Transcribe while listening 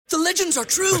The legends are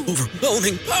true.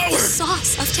 Overwhelming power!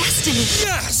 Sauce of destiny.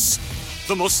 Yes!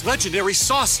 The most legendary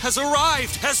sauce has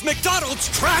arrived as McDonald's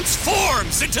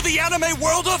transforms into the anime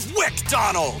world of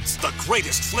WickDonald's. The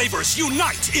greatest flavors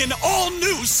unite in all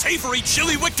new savory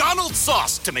chili McDonald's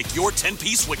sauce to make your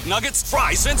 10-piece Wick Nuggets,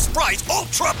 fries, and Sprite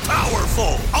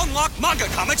ultra-powerful. Unlock manga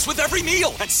comics with every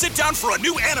meal and sit down for a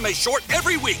new anime short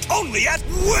every week only at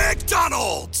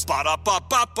WickDonald's.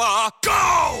 Ba-da-ba-ba-ba,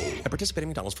 go! At participating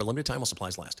McDonald's for a limited time while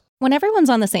supplies last. When everyone's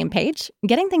on the same page,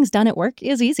 getting things done at work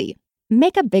is easy.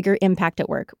 Make a bigger impact at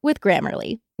work with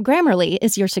Grammarly. Grammarly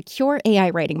is your secure AI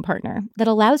writing partner that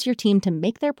allows your team to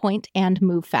make their point and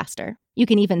move faster. You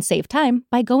can even save time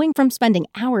by going from spending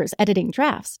hours editing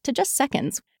drafts to just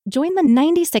seconds. Join the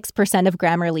 96% of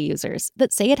Grammarly users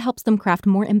that say it helps them craft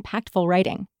more impactful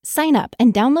writing. Sign up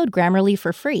and download Grammarly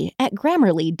for free at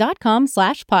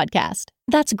grammarly.com/podcast.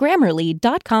 That's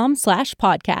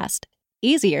grammarly.com/podcast.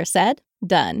 Easier said,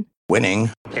 done. Winning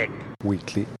Pick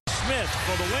Weekly. Smith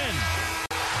for the win.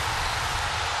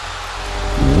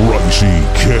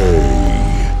 Raunchy K.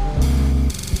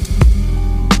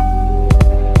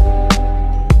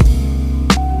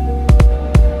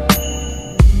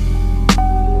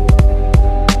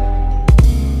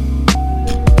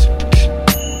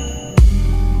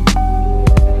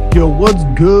 Yo, what's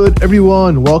good,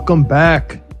 everyone? Welcome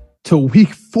back to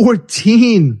week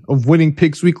 14 of Winning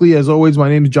Picks Weekly. As always, my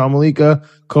name is John Malika,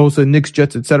 co-host of Knicks,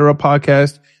 Jets, etc.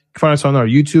 podcast. You can find us on our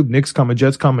YouTube, Knicks,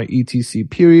 Jets, etc.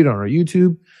 period on our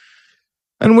YouTube.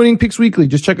 And Winning Picks Weekly.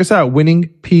 Just check us out, Winning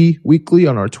P Weekly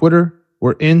on our Twitter.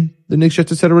 We're in the Knicks,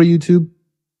 Jets, etc. YouTube.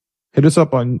 Hit us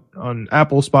up on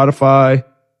Apple, Spotify.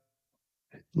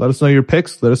 Let us know your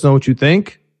picks. Let us know what you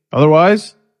think.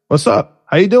 Otherwise, what's up?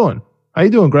 How you doing? How you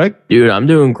doing, Greg? Dude, I'm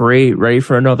doing great. Ready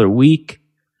for another week.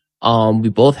 We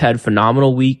both had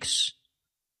phenomenal weeks.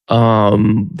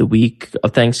 The week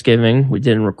of Thanksgiving, we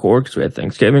didn't record because we had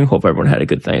Thanksgiving. Hope everyone had a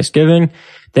good Thanksgiving.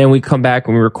 Then we come back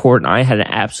and we record, and I had an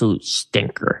absolute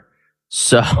stinker.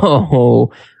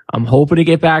 So I'm hoping to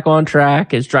get back on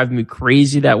track. It's driving me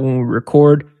crazy that when we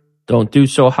record, don't do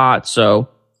so hot. So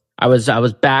I was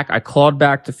back. I clawed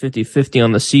back to 50-50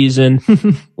 on the season.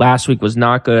 Last week was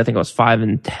not good. I think I was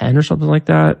 5-10 or something like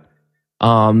that.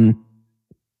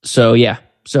 So yeah.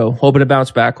 So hoping to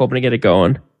bounce back, hoping to get it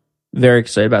going. Very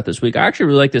excited about this week. I actually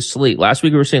really like this slate. Last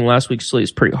week we were saying last week's slate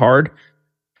is pretty hard.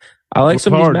 I like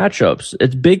some of these matchups.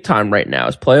 It's big time right now.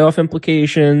 It's playoff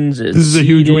implications. This is a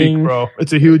huge week, bro.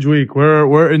 It's a huge week.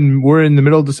 We're in the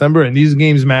middle of December, and these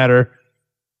games matter.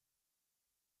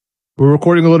 We're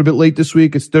recording a little bit late this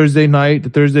week. It's Thursday night. The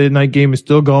Thursday night game is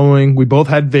still going. We both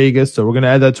had Vegas, so we're going to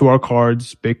add that to our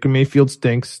cards. Baker Mayfield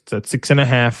stinks. It's at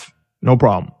 6.5. No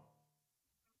problem.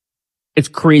 It's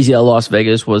crazy how Las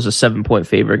Vegas was a 7-point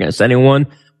favorite against anyone,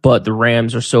 but the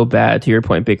Rams are so bad. To your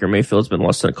point, Baker Mayfield's been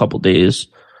less than a couple days.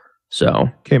 So,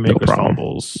 can't make no problem.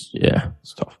 Fumbles. Yeah.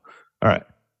 It's tough. All right.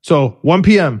 So, 1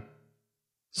 p.m.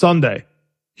 Sunday.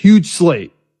 Huge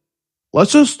slate.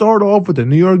 Let's just start off with the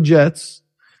New York Jets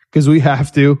because we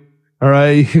have to. All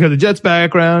right. You got the Jets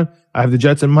background. I have the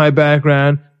Jets in my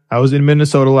background. I was in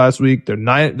Minnesota last week. They're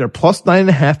plus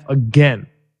 9.5 again.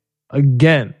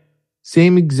 Again.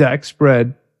 Same exact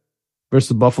spread versus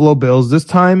the Buffalo Bills, this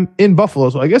time in Buffalo.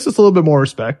 So I guess it's a little bit more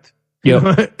respect.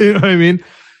 Yep. You know what I mean?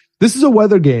 This is a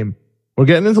weather game. We're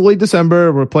getting into late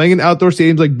December. We're playing in outdoor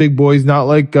stadiums like big boys, not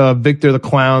like Victor the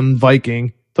Clown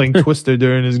Viking playing Twister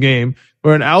during his game.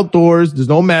 We're in outdoors. There's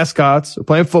no mascots. We're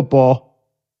playing football.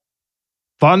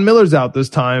 Von Miller's out this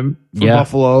time for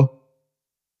Buffalo.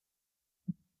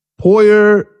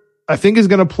 Poyer, I think, is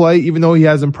going to play even though he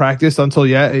hasn't practiced until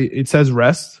yet. It says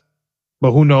rest.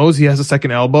 But who knows? He has a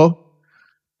second elbow.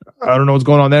 I don't know what's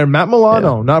going on there. Matt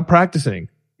Milano, not practicing.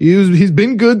 He's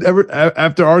been good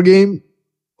after our game.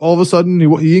 All of a sudden, he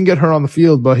didn't get hurt on the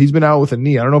field, but he's been out with a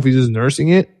knee. I don't know if he's just nursing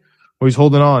it or he's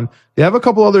holding on. They have a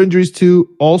couple other injuries too.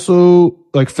 Also,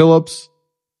 like Phillips.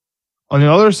 On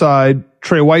the other side,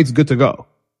 Trey White's good to go.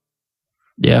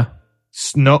 Yeah.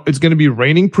 It's going to be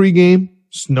raining pregame.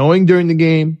 Snowing during the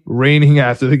game, raining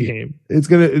after the game. It's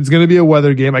gonna be a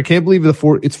weather game. I can't believe it's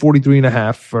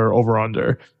 43.5 for over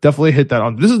under. Definitely hit that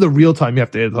under. This is the real time you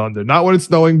have to hit the under, not when it's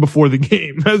snowing before the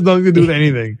game. It has nothing to do with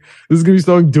anything. This is gonna be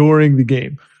snowing during the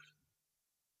game.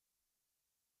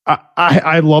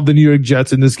 I love the New York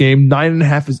Jets in this game.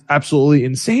 9.5 is absolutely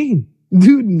insane,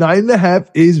 dude. 9.5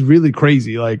 is really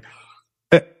crazy. Like,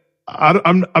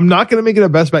 I'm not going to make it a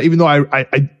best bet, even though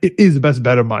it is the best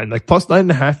bet of mine. Like plus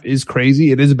 9.5 is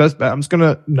crazy. It is the best bet. I'm just going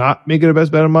to not make it a best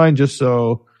bet of mine just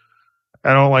so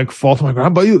I don't like fall to my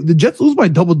ground. But the Jets lose by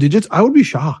double digits. I would be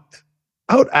shocked.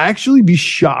 I would actually be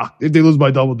shocked if they lose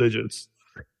by double digits.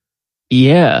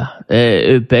 Yeah,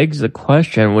 it begs the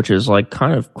question, which is like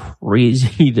kind of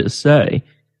crazy to say,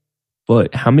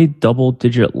 but how many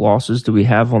double-digit losses do we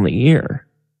have on the year?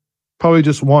 Probably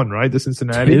just one, right? The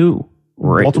Cincinnati? 2.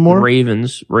 Baltimore?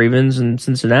 Ravens, and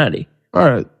Cincinnati. All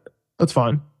right. That's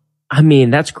fine. I mean,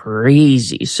 that's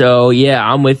crazy. So yeah,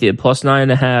 I'm with you. Plus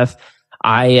 9.5.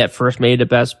 I at first made a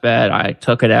best bet. I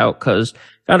took it out because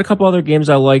got a couple other games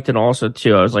I liked, and also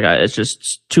too, I was like, it's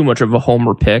just too much of a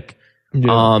homer pick.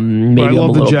 Yeah. Maybe I love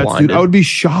I'm a the Jets, blinded. dude. I would be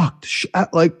shocked.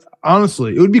 Like,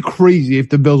 honestly, it would be crazy if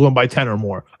the Bills won by 10 or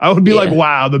more. I would be like,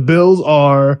 wow, the Bills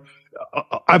are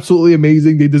absolutely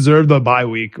amazing. They deserve the bye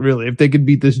week, really, if they could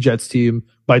beat this Jets team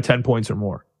by 10 points or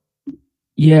more.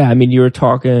 Yeah, I mean, you were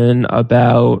talking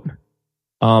about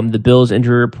the Bills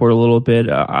injury report a little bit.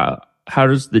 How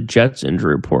does the Jets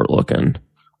injury report looking?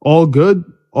 All good.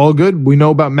 All good. We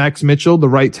know about Max Mitchell, the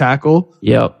right tackle.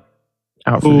 Yep.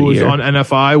 Out for the Who's year. on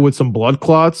NFI with some blood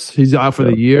clots. He's out for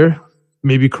the year,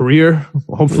 maybe career.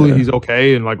 Hopefully he's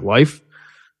okay in like life.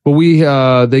 But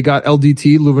they got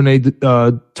LDT, Louvernay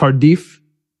Tardif.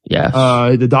 Yes.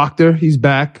 The doctor, he's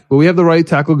back. But we have the right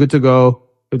tackle good to go.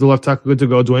 We have the left tackle good to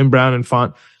go. Dwayne Brown and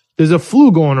Font. There's a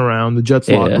flu going around the Jets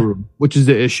locker room, which is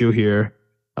the issue here.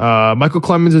 Michael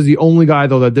Clemens is the only guy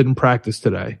though that didn't practice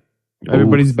today.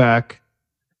 Everybody's back.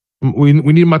 We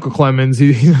need Michael Clemens.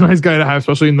 He's a nice guy to have,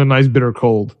 especially in the nice bitter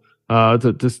cold,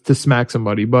 to smack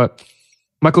somebody. But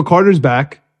Michael Carter's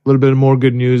back. A little bit more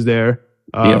good news there,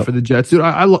 for the Jets. Dude,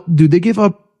 dude, they give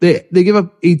up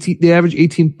 18, they average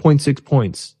 18.6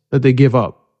 points that they give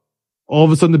up. All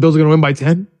of a sudden the Bills are going to win by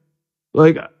 10.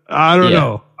 Like, I don't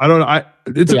know.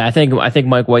 I think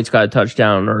Mike White's got a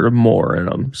touchdown or more in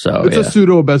him. So it's a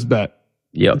pseudo best bet.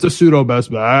 Yeah. It's a pseudo best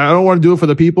bet. I don't want to do it for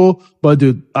the people, but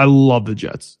dude, I love the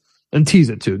Jets. And tease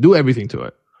it too. Do everything to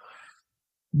it.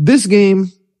 This game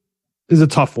is a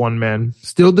tough one, man.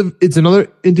 Still, it's another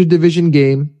interdivision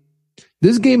game.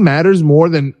 This game matters more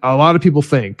than a lot of people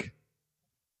think.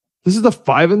 This is the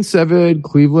 5-7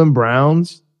 Cleveland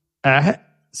Browns at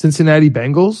Cincinnati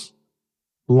Bengals.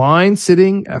 Line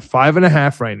sitting at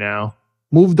 5.5 right now.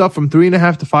 Moved up from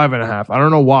 3.5 to 5.5. I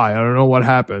don't know why. I don't know what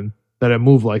happened that it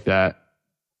moved like that.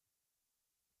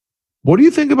 What do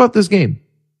you think about this game?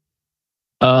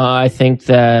 I think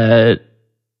that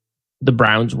the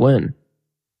Browns win.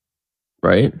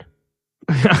 Right?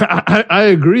 I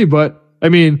agree, but I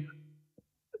mean,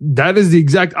 that is the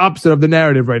exact opposite of the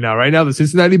narrative right now. Right now, the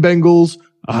Cincinnati Bengals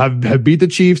have beat the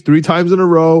Chiefs 3 times in a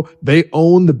row. They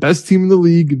own the best team in the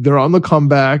league. They're on the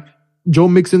comeback. Joe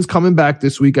Mixon's coming back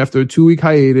this week after a 2-week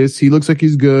hiatus. He looks like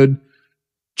he's good.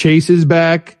 Chase is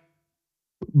back.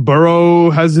 Burrow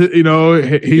has it,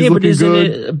 he's looking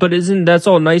good. But isn't that's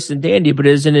all nice and dandy? But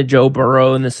isn't it Joe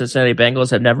Burrow and the Cincinnati Bengals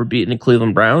have never beaten the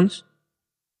Cleveland Browns?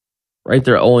 Right,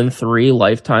 they're 0-3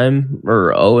 lifetime,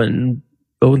 or 0-3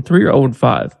 or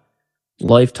 0-5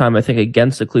 lifetime. I think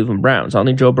against the Cleveland Browns. I don't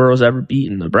think Joe Burrow's ever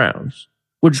beaten the Browns,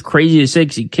 which is crazy to say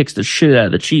because he kicks the shit out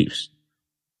of the Chiefs.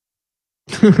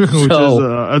 Which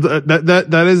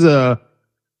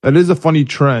is a funny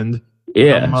trend.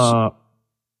 Yeah.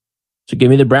 So give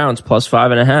me the Browns plus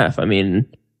 5.5. I mean,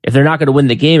 if they're not going to win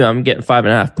the game, I'm getting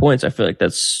 5.5 points. I feel like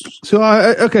that's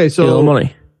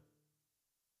money.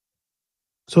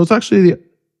 So it's actually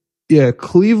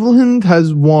Cleveland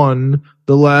has won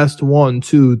the last 1,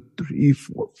 2, 3,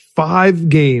 4, 5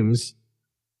 games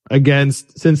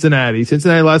against Cincinnati.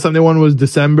 Cincinnati last time they won was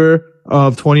December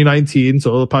of 2019,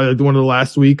 so probably one of the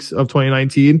last weeks of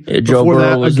 2019. Yeah, Joe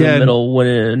Burrow was in the middle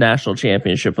winning a national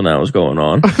championship when that was going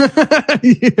on.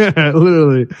 Yeah,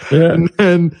 literally. Yeah. And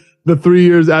then the 3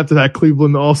 years after that,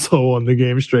 Cleveland also won the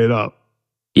game straight up.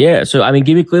 Yeah, so I mean,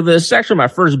 give me Cleveland. This is actually my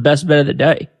first best bet of the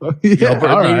day. Yeah,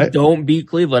 all right. Don't beat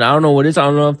Cleveland. I don't know what it is. I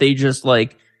don't know if they just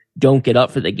like don't get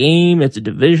up for the game. It's a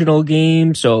divisional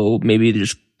game, so maybe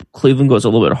just Cleveland goes a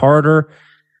little bit harder.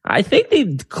 I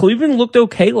think Cleveland looked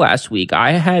okay last week.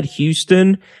 I had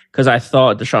Houston because I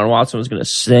thought Deshaun Watson was going to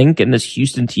sink and this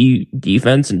Houston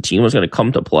defense and team was going to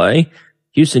come to play.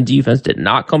 Houston defense did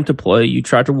not come to play. You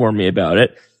tried to warn me about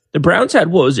it. The Browns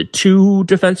had, 2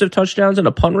 defensive touchdowns and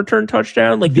a punt return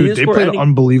touchdown? Like, they played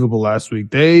unbelievable last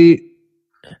week. They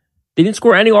didn't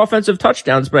score any offensive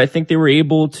touchdowns, but I think they were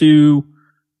able to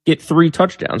get 3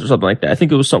 touchdowns or something like that. I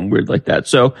think it was something weird like that.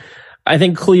 So I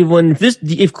think Cleveland,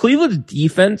 if Cleveland's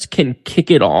defense can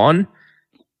kick it on,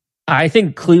 I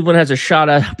think Cleveland has a shot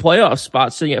at a playoff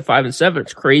spot sitting at 5-7.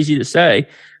 It's crazy to say,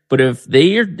 but if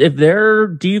their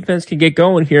defense can get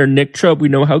going here, Nick Chubb, we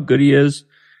know how good he is.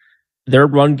 Their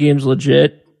run game's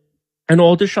legit. And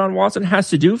all Deshaun Watson has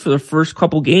to do for the first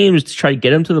couple games to try to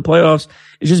get him to the playoffs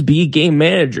is just be a game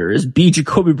manager, is be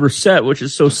Jacoby Brissett, which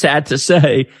is so sad to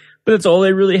say. but that's all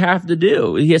they really have to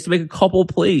do. He has to make a couple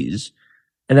plays,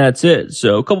 and that's it.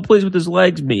 So a couple plays with his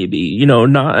legs, maybe,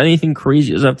 not anything crazy.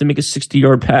 He doesn't have to make a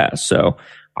 60-yard pass. So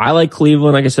I like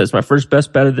Cleveland. Like I said, it's my first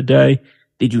best bet of the day.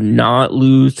 They do not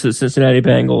lose to the Cincinnati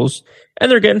Bengals,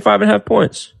 and they're getting 5.5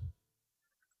 points.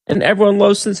 And everyone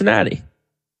loves Cincinnati.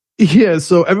 Yeah,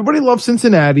 so everybody loves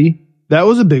Cincinnati. That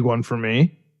was a big one for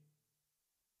me.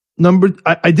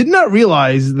 I did not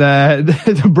realize that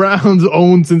the Browns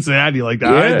own Cincinnati like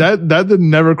that. Yeah. That did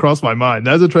never cross my mind.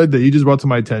 That's a trend that you just brought to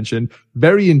my attention.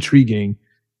 Very intriguing.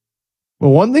 But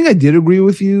one thing I did agree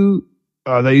with you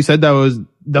that you said that was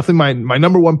definitely my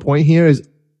number one point here is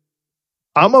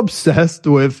I'm obsessed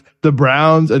with the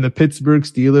Browns and the Pittsburgh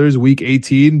Steelers week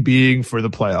 18 being for the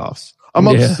playoffs. I'm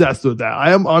obsessed with that.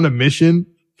 I am on a mission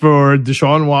for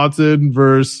Deshaun Watson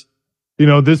versus,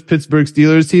 this Pittsburgh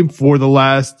Steelers team for the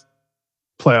last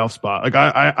playoff spot. Like,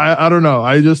 I don't know.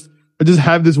 I just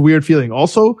have this weird feeling.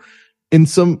 Also, I'm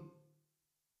not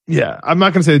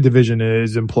going to say the division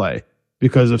is in play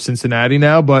because of Cincinnati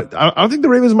now, but I don't think the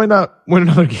Ravens might not win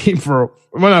a game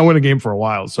for a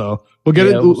while. So we'll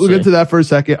get to that for a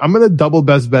second. I'm going to double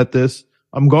best bet this.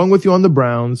 I'm going with you on the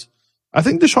Browns. I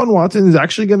think Deshaun Watson is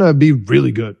actually going to be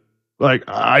really good. Like,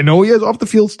 I know he has off the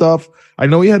field stuff. I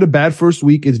know he had a bad first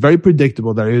week. It's very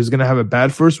predictable that he was going to have a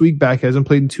bad first week back. He hasn't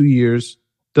played in 2 years.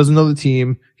 Doesn't know the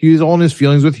team. He was all in his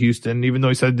feelings with Houston, even though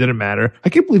he said it didn't matter. I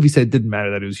can't believe he said it didn't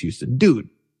matter that it was Houston. Dude,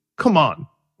 come on.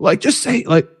 Like, just say,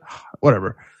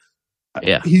 whatever.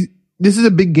 Yeah. This is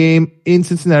a big game in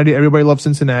Cincinnati. Everybody loves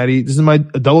Cincinnati. This is a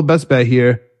double best bet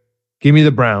here. Give me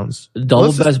the Browns.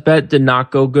 Double best bet did not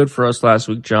go good for us last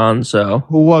week, John. So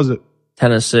who was it?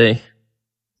 Tennessee.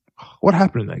 What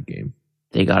happened in that game?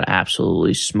 They got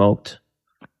absolutely smoked.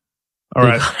 All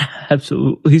right.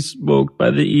 Absolutely smoked by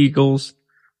the Eagles.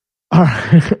 All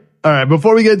right.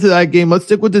 Before we get to that game, let's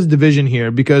stick with this division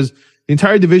here because the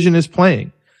entire division is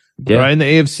playing. Yeah. Right in the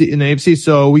AFC.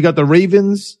 So we got the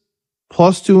Ravens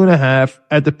plus 2.5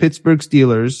 at the Pittsburgh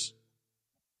Steelers.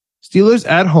 Steelers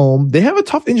at home. They have a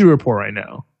tough injury report right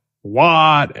now.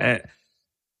 What?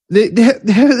 They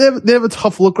have a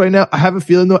tough look right now. I have a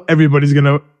feeling though everybody's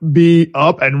gonna be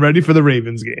up and ready for the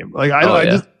Ravens game. Like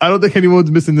I don't think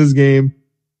anyone's missing this game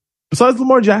besides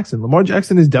Lamar Jackson. Lamar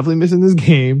Jackson is definitely missing this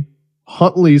game.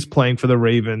 Huntley's playing for the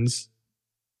Ravens.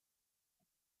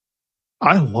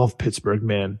 I love Pittsburgh,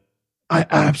 man. I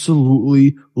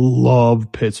absolutely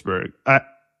love Pittsburgh. I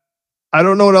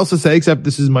don't know what else to say except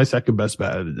this is my second best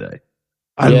bet of the day.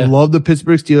 I love the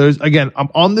Pittsburgh Steelers. Again, I'm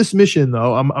on this mission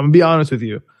though. I'm gonna be honest with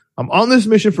you. I'm on this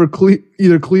mission for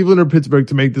either Cleveland or Pittsburgh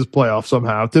to make this playoff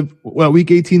somehow. Week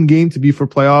 18 game to be for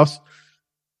playoffs,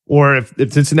 or if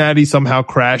Cincinnati somehow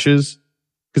crashes,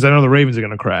 because I know the Ravens are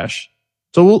gonna crash.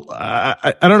 So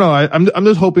I don't know. I'm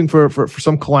just hoping for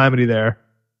some calamity there.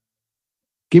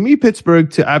 Give me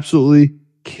Pittsburgh to absolutely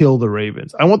kill the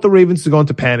Ravens. I want the Ravens to go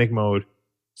into panic mode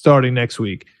starting next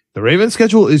week. The Ravens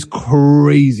schedule is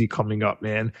crazy coming up,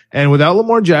 man. And without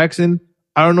Lamar Jackson,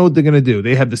 I don't know what they're going to do.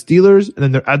 They have the Steelers and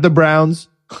then they're at the Browns,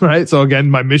 right? So again,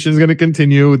 my mission is going to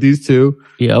continue with these two.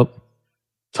 Yep.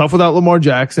 Tough without Lamar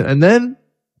Jackson. And then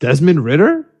Desmond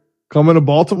Ridder coming to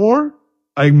Baltimore.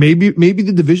 Like maybe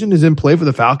the division is in play for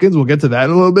the Falcons. We'll get to that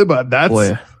in a little bit, but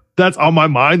that's on my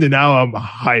mind. And now I'm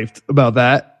hyped about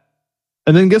that.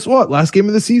 And then guess what? Last game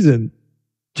of the season,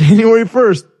 January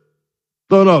 1st.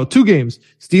 No, 2 games.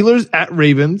 Steelers at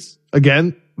Ravens.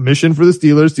 Again, mission for the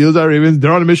Steelers. Steelers at Ravens.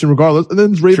 They're on a mission regardless. And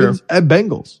then it's Ravens at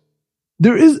Bengals.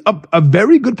 There is a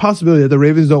very good possibility that the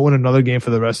Ravens don't win another game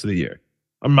for the rest of the year.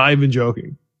 I'm not even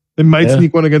joking. They might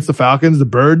sneak one against the Falcons, the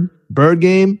bird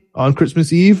game on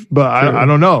Christmas Eve, but I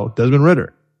don't know. Desmond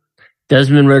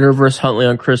Ridder versus Huntley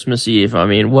on Christmas Eve. I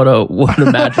mean, what a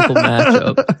magical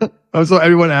matchup. That's what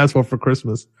everyone asked for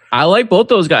Christmas. I like both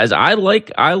those guys. I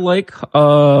like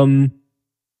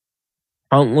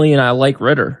Huntley and I like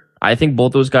Ridder. I think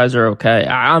both those guys are okay.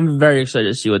 I'm very excited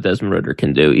to see what Desmond Ridder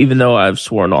can do, even though I've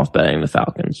sworn off betting the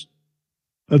Falcons.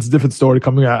 That's a different story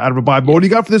coming out of a bye. But what do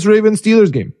you got for this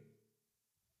Ravens-Steelers game?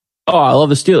 Oh, I love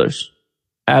the Steelers.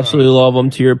 Absolutely love them.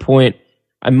 To your point,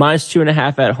 a minus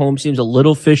 2.5 at home seems a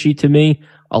little fishy to me.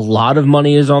 A lot of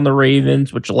money is on the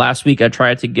Ravens, which last week I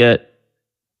tried to get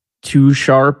too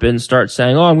sharp and start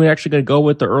saying, I'm actually going to go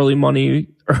with the early money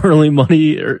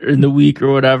in the week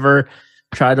or whatever.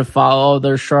 Try to follow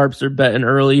their sharps. They're betting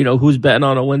early. Who's betting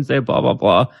on a Wednesday, blah, blah,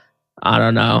 blah. I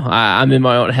don't know. I'm in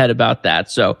my own head about that.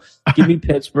 So give me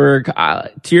Pittsburgh.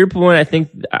 To your point, I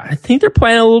think they're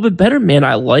playing a little bit better, man.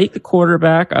 I like the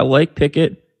quarterback. I like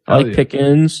Pickett. I like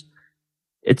Pickens.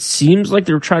 It seems like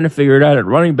they're trying to figure it out at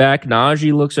running back.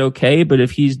 Najee looks okay, but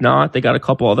if he's not, they got a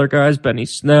couple other guys, Benny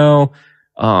Snell,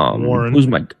 Warren. Who's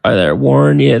my guy there?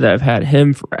 Warren. Yeah, that I've had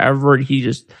him forever. He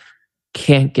just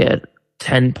can't get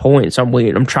 10 points. I'm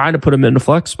waiting. I'm trying to put him in the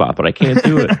flex spot, but I can't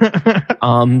do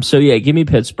it. So yeah, give me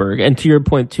Pittsburgh. And to your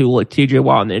point too, like TJ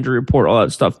Watt and the injury report, all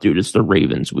that stuff, dude, it's the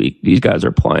Ravens week. These guys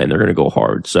are playing. They're going to go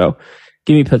hard. So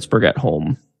give me Pittsburgh at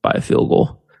home by a field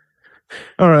goal.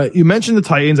 All right. You mentioned the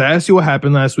Titans. I asked you what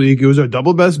happened last week. It was our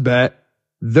double best bet.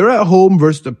 They're at home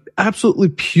versus the absolutely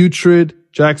putrid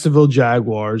Jacksonville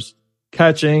Jaguars,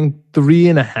 catching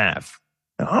 3.5.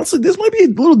 And honestly, this might be a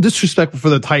little disrespectful for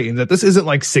the Titans that this isn't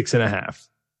like 6.5.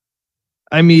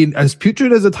 I mean, as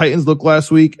putrid as the Titans looked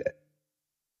last week,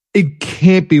 it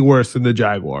can't be worse than the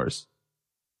Jaguars.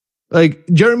 Like,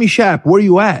 Jeremy Schaap, where are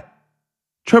you at?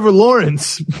 Trevor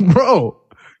Lawrence, bro,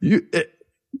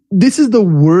 this is the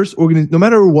worst organization. No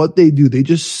matter what they do, they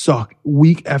just suck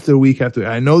week after week after week.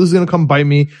 I know this is going to come bite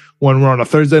me when we're on a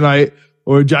Thursday night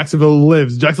or Jacksonville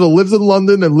lives in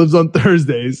London and lives on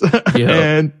Thursdays. Yeah.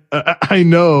 And I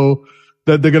know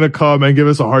that they're going to come and give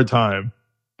us a hard time,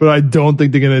 but I don't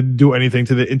think they're going to do anything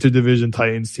to the interdivision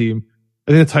Titans team.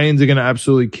 I think the Titans are going to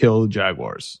absolutely kill the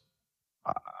Jaguars.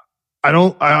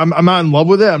 I'm not in love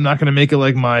with it. I'm not going to make it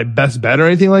like my best bet or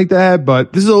anything like that,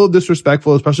 but this is a little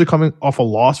disrespectful, especially coming off a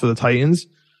loss for the Titans.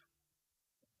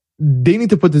 They need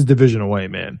to put this division away,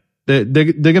 man. They're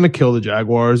going to kill the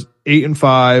Jaguars.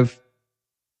 8-5.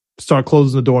 Start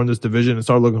closing the door in this division and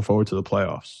start looking forward to the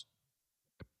playoffs.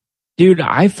 Dude,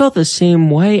 I felt the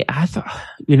same way. I thought,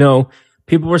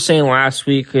 people were saying last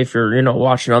week, if you're,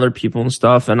 watching other people and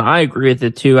stuff, and I agree with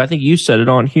it too. I think you said it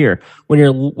on here.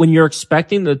 When you're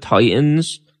expecting the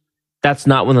Titans, that's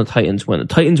not when the Titans win. The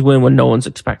Titans win when no one's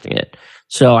expecting it.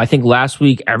 So I think last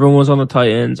week everyone was on the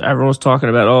Titans. Everyone was talking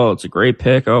about, oh, it's a great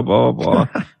pick, oh, blah, blah,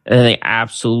 blah. And they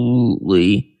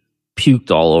absolutely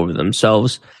puked all over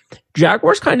themselves.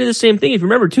 Jaguars kind of the same thing. If you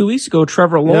remember 2 weeks ago,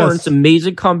 Trevor Lawrence,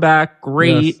 amazing comeback,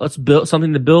 great. Yes. Let's build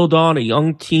something to build on, a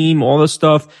young team, all this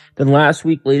stuff. Then last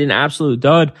week, laid an absolute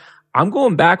dud. I'm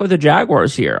going back with the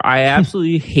Jaguars here. I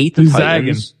absolutely hate the Titans.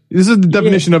 Zagging. This is the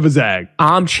definition of a zag.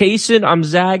 I'm chasing, I'm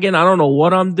zagging. I don't know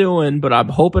what I'm doing, but I'm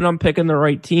hoping I'm picking the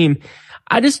right team.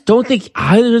 I just don't think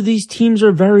either of these teams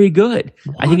are very good.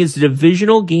 What? I think it's a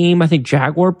divisional game. I think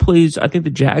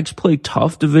the Jags play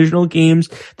tough divisional games.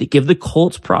 They give the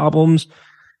Colts problems.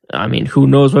 I mean, who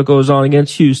knows what goes on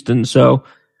against Houston. So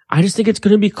I just think it's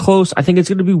going to be close. I think it's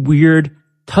going to be weird.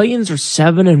 Titans are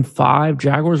 7-5.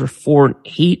 Jaguars are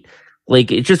 4-8.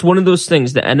 Like, it's just one of those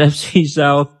things. The NFC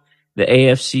South, the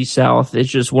AFC South, it's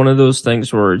just one of those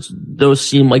things where those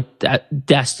seem like that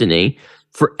destiny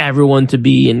for everyone to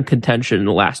be in contention in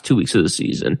the last 2 weeks of the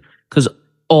season because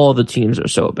all the teams are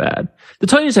so bad. The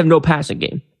Titans have no passing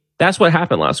game. That's what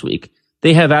happened last week.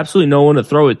 They have absolutely no one to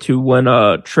throw it to when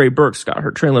Treylon Burks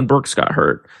got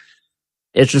hurt.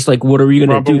 It's just like, what are you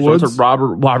going to do? Throw to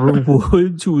Robert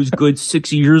Woods, who was good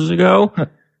 6 years ago?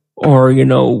 Or,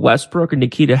 Westbrook, or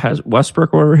Nikita has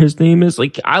Westbrook, whatever his name is.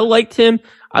 Like, I liked him.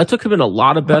 I took him in a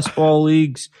lot of best ball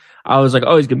leagues. I was like,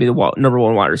 oh, he's going to be the number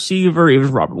one wide receiver.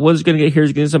 Even Robert Woods going to get here.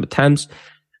 He's getting some attempts.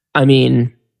 I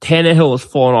mean, Tannehill has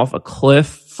fallen off a cliff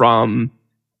from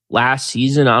last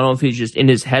season. I don't know if he's just in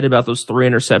his head about those 3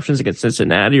 interceptions against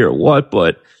Cincinnati or what,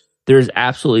 but there's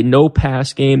absolutely no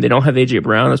pass game. They don't have A.J.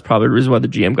 Brown. That's probably the reason why the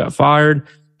GM got fired.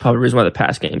 Probably the reason why the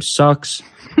pass game sucks.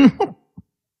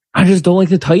 I just don't like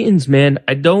the Titans, man.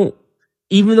 I don't,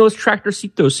 even though it's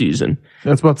Tractorcito season.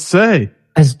 That's about to say.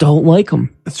 I just don't like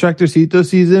them. It's Tractorcito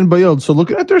season, but so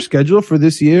looking at their schedule for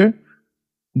this year,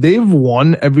 they've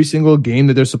won every single game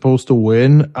that they're supposed to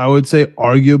win. I would say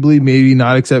arguably, maybe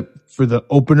not, except for the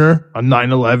opener on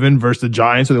 9/11 versus the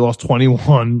Giants, so they lost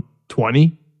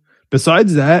 21-20.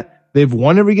 Besides that, they've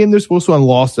won every game they're supposed to and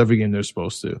lost every game they're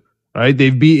supposed to. Right?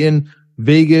 They've beaten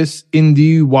Vegas,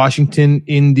 Indy, Washington,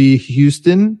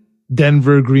 Houston,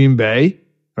 Denver, Green Bay.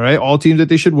 All right, all teams that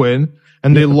they should win,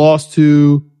 and they lost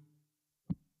to,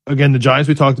 again, the Giants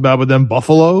we talked about, but then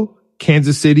Buffalo,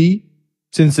 Kansas City,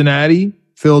 Cincinnati,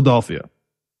 Philadelphia.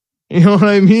 You know what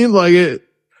I mean? Like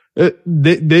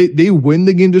they win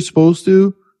the game they're supposed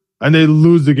to, and they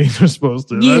lose the game they're supposed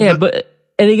to. Yeah,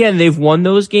 and again, they've won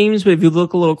those games, but if you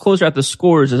look a little closer at the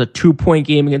scores, there's a 2-point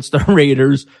game against the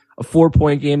Raiders, a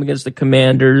 4-point game against the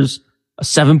Commanders, a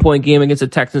 7-point game against the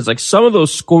Texans. Like, some of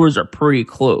those scores are pretty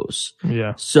close.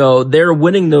 Yeah. So they're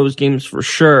winning those games for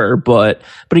sure. But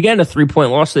again, a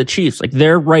 3-point loss to the Chiefs. Like,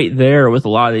 they're right there with a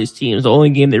lot of these teams. The only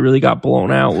game they really got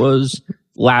blown out was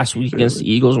last week against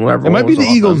the Eagles. Whenever it might be the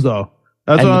Eagles though.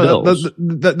 That's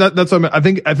what I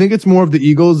think. I think it's more of the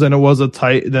Eagles than it was the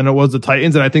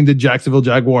Titans, and I think the Jacksonville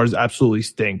Jaguars absolutely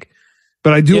stink.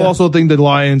 But I do also think the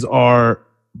Lions are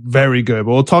very good.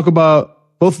 But we'll talk about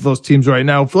both of those teams right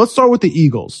now. Let's start with the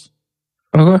Eagles.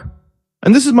 Okay.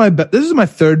 And this is my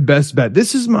third best bet.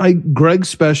 This is my Greg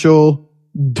special.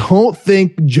 Don't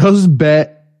think, just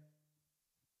bet.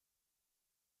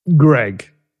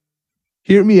 Greg,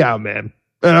 hear me out, man.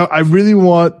 And I really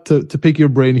want to pick your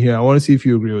brain here. I want to see if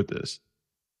you agree with this.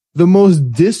 The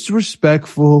most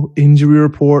disrespectful injury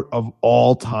report of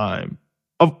all time,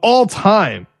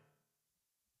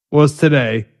 was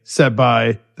today set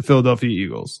by the Philadelphia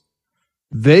Eagles.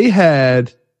 They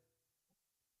had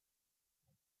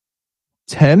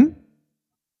 10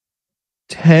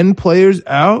 players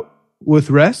out with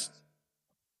rest.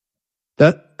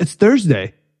 It's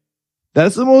Thursday.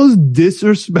 That's the most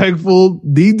disrespectful.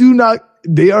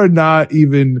 They are not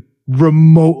even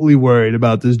remotely worried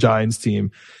about this Giants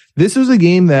team. This was a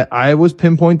game that I was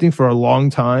pinpointing for a long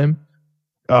time.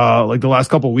 Like the last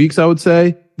couple of weeks, I would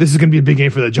say. This is going to be a big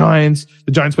game for the Giants.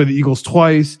 The Giants play the Eagles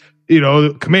twice.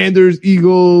 Commanders,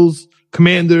 Eagles,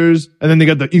 Commanders, and then they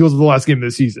got the Eagles of the last game of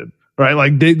the season, right?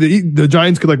 Like the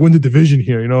Giants could win the division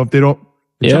here, if they don't.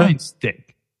 The Giants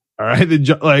stink. All right.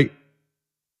 The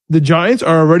Giants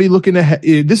are already looking ahead.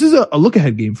 This is a look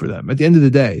ahead game for them at the end of the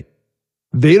day.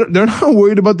 They're not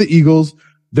worried about the Eagles.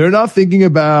 They're not thinking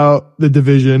about the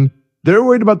division. They're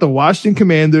worried about the Washington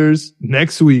Commanders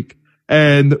next week.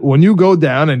 And when you go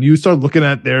down and you start looking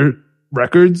at their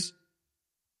records,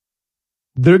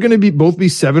 they're going to both be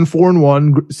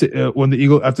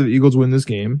 7-4-1 after the Eagles win this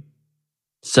game.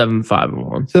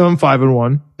 7-5-1.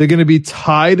 7-5-1. They're going to be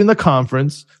tied in the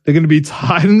conference. They're going to be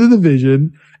tied in the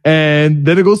division. And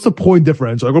then it goes to point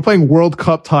differential. Like we're playing World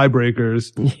Cup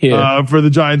tiebreakers for the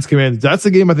Giants Commanders. That's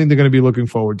the game I think they're going to be looking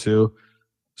forward to.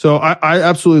 So I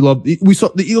absolutely love. We saw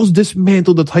the Eagles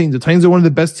dismantle the Titans. The Titans are one of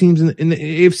the best teams in the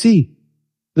AFC.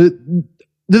 They're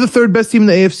the third best team in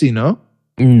the AFC.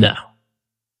 No.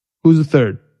 Who's the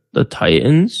third? The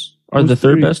Titans are the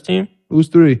third best team. Who's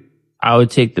three? I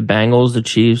would take the Bengals, the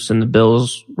Chiefs, and the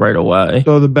Bills right away.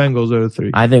 So the Bengals are the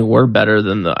three. I think we're better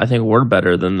than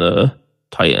the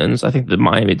Titans. I think the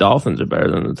Miami Dolphins are better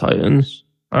than the Titans.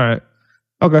 All right.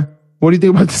 Okay. What do you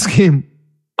think about this game?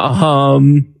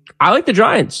 I like the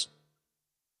Giants.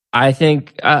 I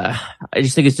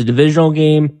just think it's a divisional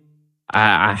game.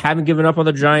 I haven't given up on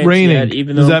the Giants yet,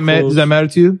 even though does that matter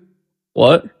to you?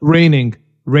 What? Raining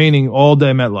all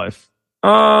day MetLife.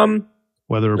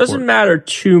 Weather report. Doesn't matter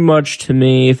too much to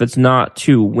me if it's not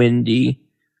too windy.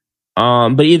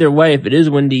 But either way, if it is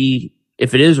windy,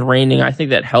 if it is raining, I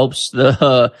think that helps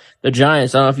the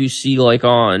Giants. I don't know if you see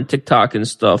on TikTok and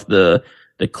stuff, the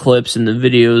clips and the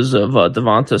videos of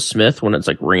Devonta Smith when it's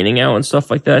raining out and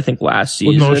stuff like that. I think last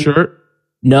season. With no shirt?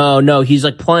 No, he's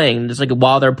playing. Just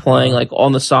while they're playing,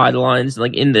 on the sidelines,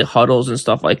 in the huddles and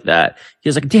stuff like that.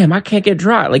 He's damn, I can't get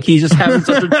dry. He's just having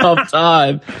such a tough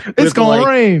time. It's gonna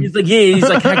rain. He's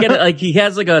I get it. He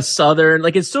has a southern,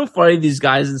 it's so funny, these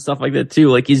guys and stuff like that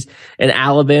too. He's an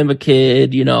Alabama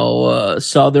kid,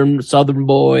 southern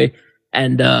boy.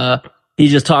 And,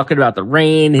 he's just talking about the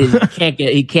rain.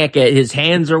 He can't get his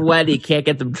hands are wet. He can't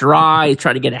get them dry. He's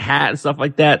trying to get a hat and stuff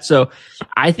like that. So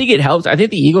I think it helps. I think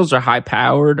the Eagles are high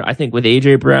powered. I think with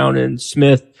AJ Brown and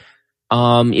Smith,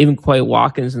 even Quay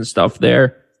Watkins and stuff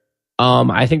there,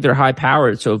 I think they're high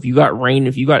powered. So if you got rain,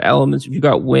 if you got elements, if you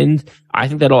got wind, I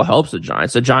think that all helps the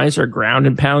Giants. The Giants are a ground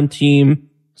and pound team.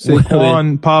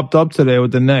 Saquon popped up today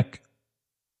with the neck.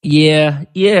 Yeah.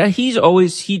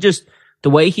 The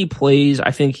way he plays,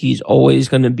 I think he's always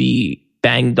going to be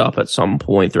banged up at some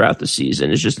point throughout the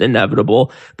season. It's just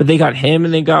inevitable. But they got him,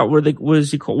 and they got what does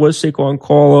Saquon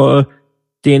call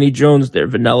Danny Jones there,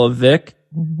 Vanilla Vic.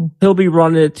 Mm-hmm. He'll be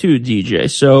running it too, DJ.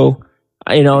 So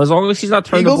as long as he's not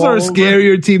turning the ball over. Eagles are a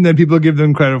scarier team than people give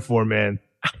them credit for, man.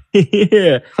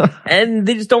 Yeah, and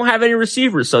they just don't have any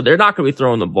receivers, so they're not going to be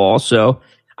throwing the ball. So.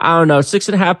 I don't know,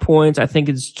 6.5 points. I think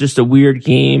it's just a weird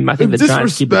game. I think the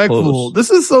Giants keep it close.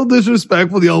 This is so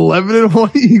disrespectful. The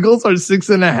 11-1 Eagles are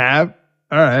 6.5.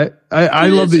 All right. I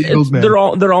love the Eagles, man. They're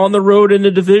on the road in the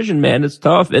division, man. It's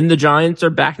tough. And the Giants are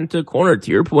back into a corner,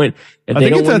 to your point. I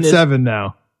think it's at 7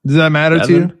 now. Does that matter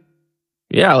to you?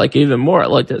 Yeah, I like even more. I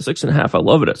like that 6.5. I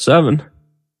love it at 7.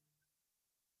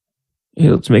 Yeah,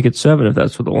 let's make it 7 if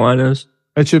that's what the line is.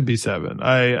 It should be 7.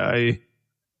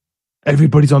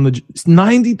 Everybody's on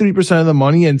 93% of the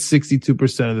money and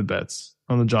 62% of the bets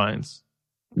on the Giants.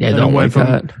 Yeah, and don't like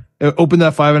that. It opened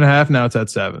at 5.5. Now it's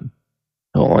at 7.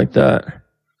 Don't like that.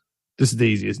 This is the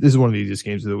easiest. This is one of the easiest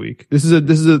games of the week. This is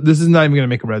not even going to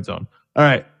make a red zone. All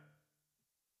right.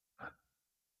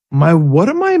 What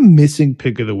am I missing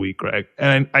pick of the week, Greg?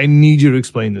 And I need you to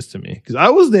explain this to me because I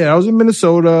was there. I was in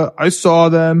Minnesota. I saw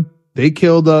them. They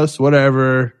killed us.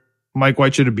 Whatever. Mike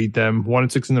White should have beat them.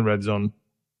 1-6 in the red zone.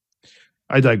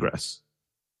 I digress.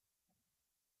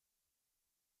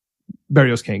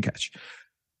 Berrios can't catch.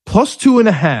 Plus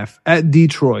 2.5 at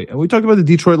Detroit. And we talked about the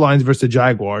Detroit Lions versus the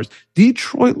Jaguars.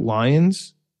 Detroit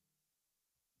Lions.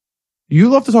 You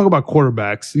love to talk about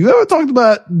quarterbacks. You ever talked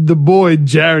about the boy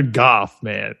Jared Goff,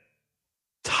 man?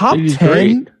 Top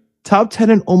 10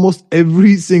 in almost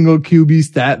every single QB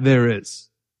stat there is.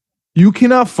 You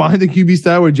cannot find a QB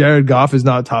stat where Jared Goff is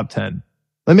not top 10.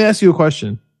 Let me ask you a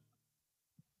question.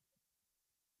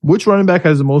 Which running back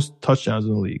has the most touchdowns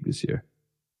in the league this year?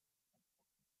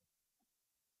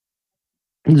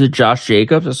 Is it Josh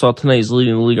Jacobs? I saw tonight he's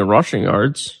leading the league in rushing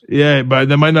yards. Yeah, but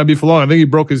that might not be for long. I think he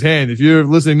broke his hand. If you're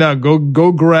listening now,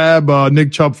 go grab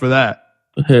Nick Chubb for that.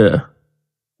 Yeah.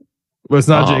 But it's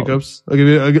not Jacobs. I'll give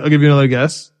you another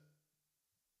guess.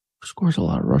 Who scores a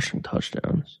lot of rushing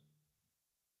touchdowns?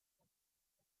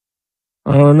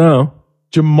 I don't know.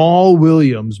 Jamal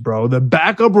Williams, bro. The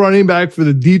backup running back for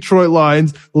the Detroit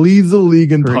Lions leads the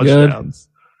league in touchdowns. Good.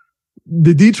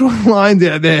 The Detroit Lions,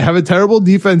 they have a terrible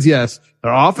defense, yes.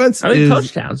 Their offense How many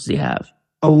touchdowns does he have?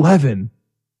 11.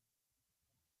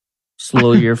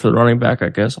 Slow year for the running back, I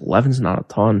guess. 11's not a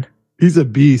ton. He's a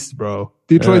beast, bro.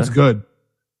 Detroit's good.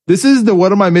 This is the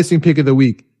what am I missing pick of the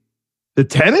week. The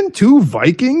 10-2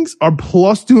 Vikings are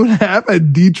plus 2.5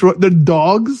 at Detroit. They're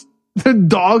dogs. They're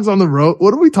dogs on the road.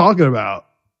 What are we talking about?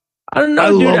 I don't know. I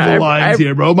love the Lions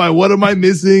here, bro. What am I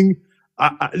missing?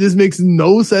 This makes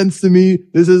no sense to me.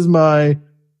 This is my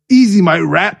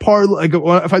rat parlay.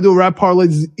 Like if I do a rat parlay,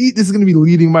 this is going to be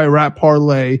leading my rat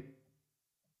parlay.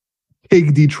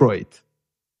 Take Detroit.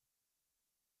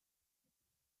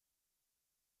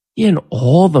 Yeah, and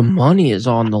all the money is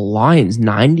on the Lions.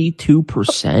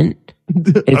 92%.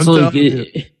 It's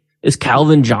like, is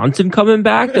Calvin Johnson coming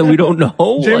back that we don't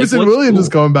know? Jameson Williams is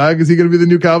coming back. Is he going to be the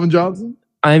new Calvin Johnson?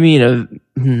 I mean,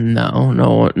 no.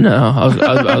 I was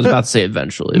about to say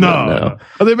eventually. No.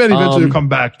 They meant eventually to come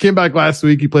back. Came back last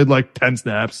week. He played like 10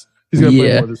 snaps. He's going to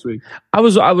play more this week. I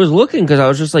was looking because I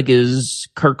was just like, is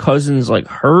Kirk Cousins like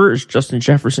hurt? Is Justin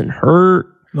Jefferson hurt?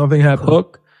 Nothing happened.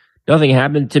 Cook? Nothing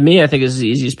happened. To me, I think it's the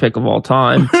easiest pick of all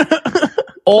time.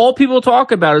 All people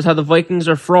talk about is how the Vikings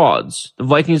are frauds. The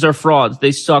Vikings are frauds.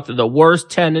 They suck. They're the worst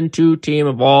 10-2 team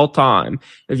of all time.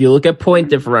 If you look at point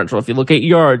differential, if you look at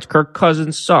yards, Kirk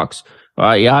Cousins sucks.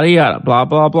 Yada, yada, blah,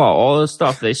 blah, blah. All this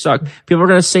stuff. They suck. People are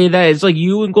going to say that. It's like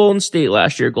you and Golden State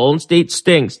last year. Golden State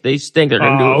stinks. They stink. They're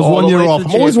going to do it all 1 year off.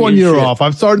 I'm always 1 year off.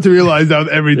 I've started to realize that with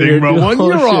everything, bro. 1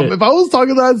 year off. If I was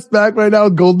talking that smack right now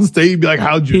with Golden State, you'd be like,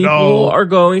 how'd you know? People are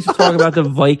going to talk about the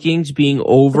Vikings being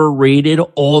overrated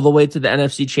all the way to the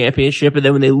NFC Championship. And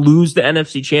then when they lose the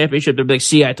NFC Championship, they'll be like,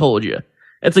 see, I told you.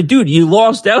 It's like, dude, you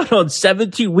lost out on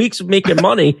 17 weeks of making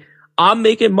money. I'm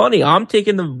making money. I'm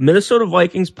taking the Minnesota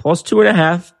Vikings plus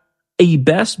 2.5. A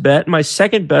best bet, my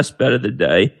second best bet of the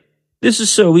day. This is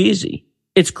so easy.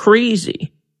 It's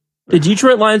crazy. The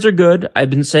Detroit Lions are good. I've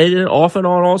been saying it off and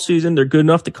on all season. They're good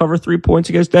enough to cover 3 points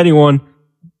against anyone.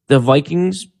 The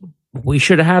Vikings, we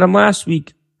should have had them last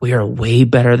week. We are way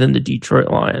better than the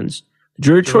Detroit Lions.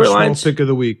 Detroit Lions pick of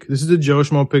the week. This is the Joe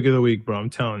Schmo pick of the week, bro.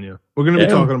 I'm telling you. We're going to be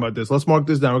talking about this. Let's mark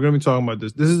this down. We're going to be talking about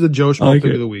this. This is the Joe Schmo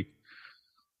pick of the week.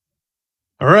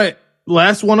 All right.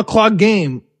 Last 1 o'clock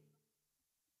game.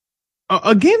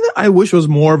 A game that I wish was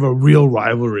more of a real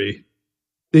rivalry.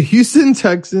 The Houston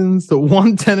Texans, the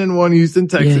 1-10-1 Houston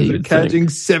Texans are catching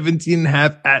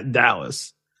 17.5 at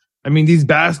Dallas. I mean, these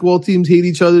basketball teams hate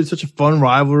each other. It's such a fun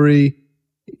rivalry,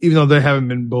 even though they haven't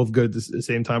been both good at the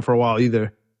same time for a while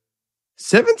either.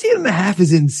 17.5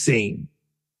 is insane.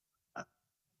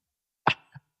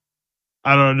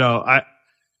 I don't know.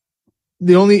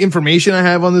 The only information I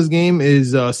have on this game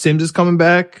is Sims is coming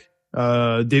back.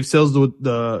 Dave Sales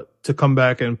to come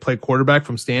back and play quarterback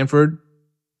from Stanford.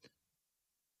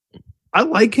 I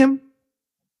like him.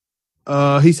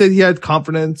 He said he had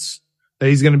confidence that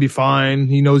he's going to be fine.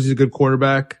 He knows he's a good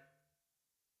quarterback.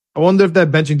 I wonder if that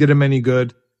benching did him any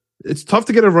good. It's tough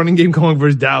to get a running game going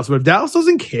versus Dallas, but if Dallas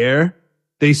doesn't care,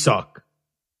 they suck.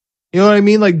 You know what I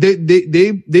mean? Like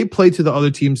they play to the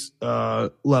other team's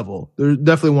level. They're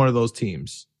definitely one of those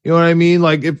teams. You know what I mean?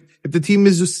 Like if the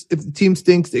team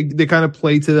stinks, they kind of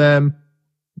play to them.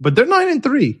 But they're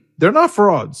 9-3. They're not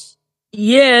frauds.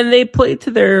 Yeah, and they play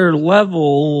to their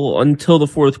level until the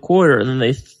fourth quarter, and then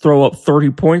they throw up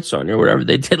 30 points on you, or whatever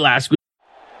they did last week.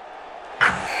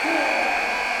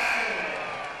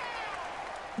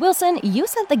 Wilson, you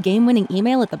sent the game-winning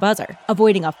email at the buzzer,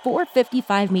 avoiding a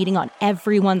 4:55 meeting on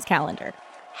everyone's calendar.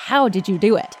 How did you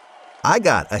do it? I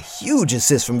got a huge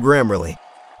assist from Grammarly,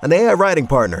 an AI writing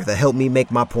partner that helped me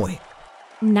make my point.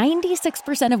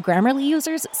 96% of Grammarly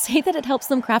users say that it helps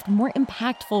them craft more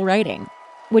impactful writing.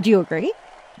 Would you agree?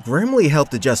 Grammarly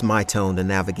helped adjust my tone to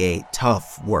navigate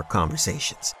tough work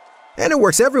conversations. And it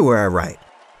works everywhere I write,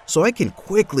 so I can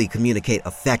quickly communicate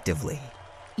effectively.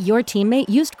 Your teammate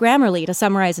used Grammarly to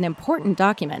summarize an important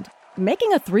document,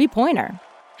 making a 3-pointer.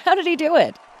 How did he do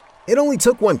it? It only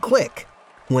took one click.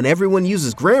 When everyone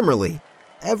uses Grammarly,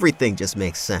 everything just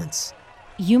makes sense.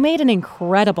 You made an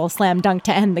incredible slam dunk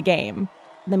to end the game.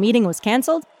 The meeting was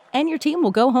canceled, and your team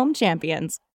will go home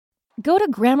champions. Go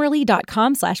to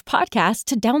Grammarly.com/podcast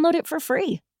to download it for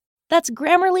free. That's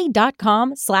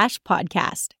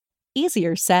Grammarly.com/podcast.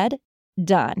 Easier said,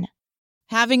 done.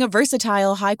 Having a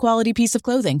versatile, high-quality piece of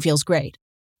clothing feels great.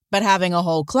 But having a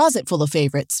whole closet full of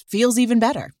favorites feels even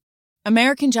better.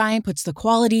 American Giant puts the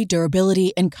quality,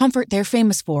 durability, and comfort they're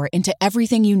famous for into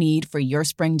everything you need for your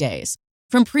spring days.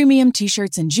 From premium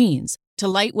t-shirts and jeans to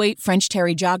lightweight French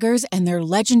terry joggers and their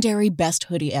legendary best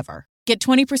hoodie ever. Get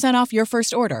 20% off your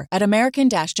first order at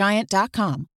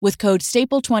American-Giant.com with code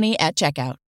STAPLE20 at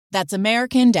checkout. That's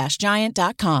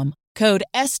American-Giant.com. Code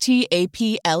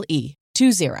STAPLE20.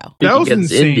 That was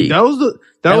insane.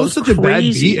 That was such a bad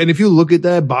beat. And if you look at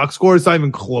that box score, it's not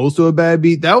even close to a bad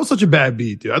beat. That was such a bad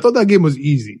beat, dude. I thought that game was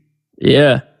easy.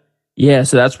 Yeah. Yeah.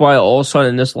 So that's why all of a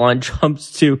sudden this line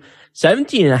jumps to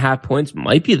 17.5 points.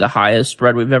 Might be the highest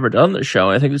spread we've ever done on the show.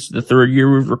 I think this is the third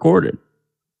year we've recorded.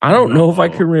 I don't know if I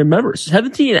can remember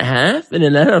 17.5 in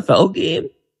an NFL game.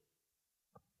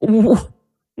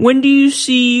 When do you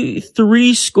see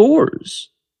 3 scores?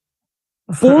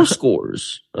 4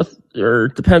 scores, or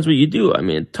it depends what you do. I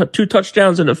mean, 2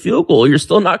 touchdowns and a field goal, you're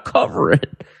still not covering.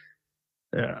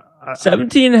 Yeah.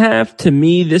 17.5 to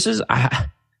me, this is,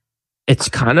 it's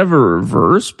kind of a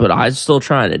reverse, but I'm still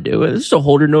trying to do it. This is to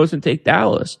hold your nose and take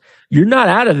Dallas. You're not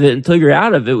out of it until you're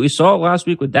out of it. We saw it last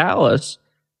week with Dallas.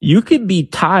 You could be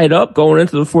tied up going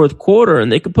into the fourth quarter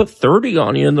and they could put 30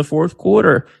 on you in the fourth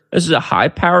quarter. This is a high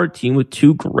powered team with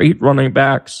 2 great running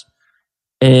backs.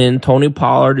 And Tony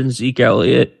Pollard and Zeke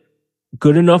Elliott,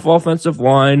 good enough offensive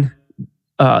line.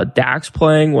 Dak's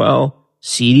playing well.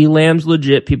 CeeDee Lamb's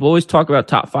legit. People always talk about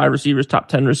top 5 receivers, top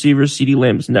 10 receivers. CeeDee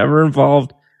Lamb's never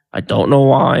involved. I don't know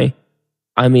why.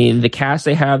 I mean, the cast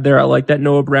they have there, I like that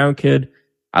Noah Brown kid.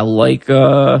 I like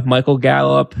Michael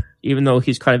Gallup, even though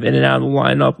he's kind of in and out of the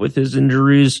lineup with his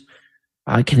injuries.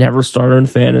 I can never start in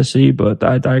fantasy, but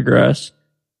I digress.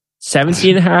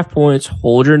 17.5 points.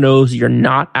 Hold your nose. You're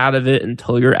not out of it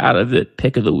until you're out of it.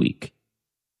 Pick of the week.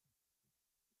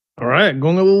 All right.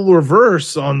 Going a little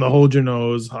reverse on the hold your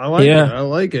nose. I like it. I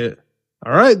like it.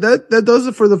 All right. That does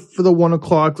it for the 1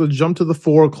 o'clock. Let's jump to the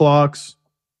 4 o'clocks.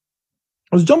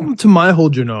 Let's jump to my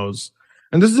hold your nose.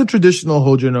 And this is a traditional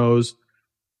hold your nose.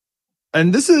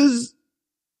 And this is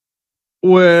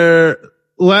where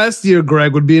last year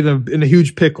Greg would be in a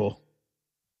huge pickle.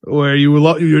 Where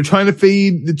you're trying to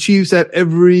fade the Chiefs in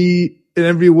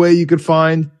every way you could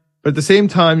find, but at the same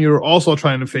time you're also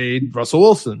trying to fade Russell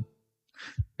Wilson.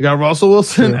 You got Russell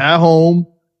Wilson at home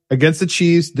against the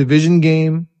Chiefs, division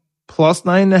game, plus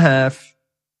 9.5.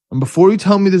 And before you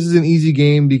tell me this is an easy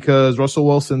game because Russell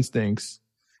Wilson stinks,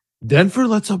 Denver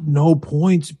lets up no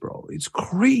points, bro. It's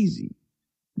crazy.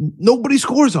 Nobody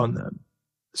scores on them.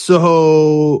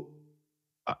 So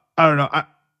I don't know.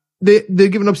 They're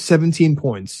giving up 17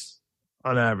 points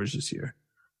on average this year.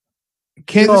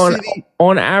 Kansas City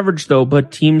on average though,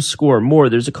 but teams score more.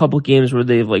 There's a couple games where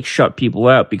they've like shut people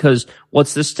out because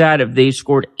what's the stat if they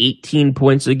scored 18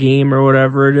 points a game or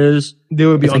whatever it is? They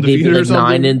would be undefeated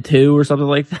like 9-2 or something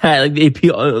like that. Like they'd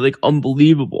be like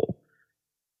unbelievable.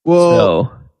 Well,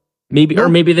 so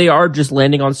maybe they are just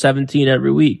landing on 17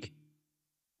 every week.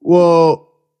 Well,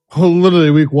 literally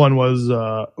week 1 was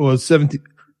 17-16,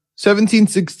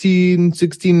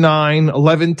 16-9,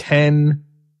 11-10,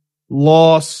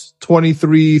 loss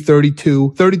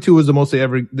 23-32. 32 was the most they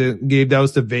ever gave. That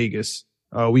was to Vegas,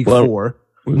 week 4.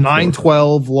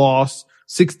 9-12 loss,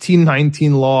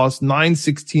 16-19 loss,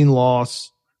 9-16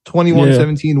 loss,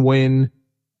 21-17 win,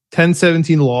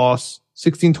 10-17 loss,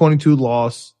 16-22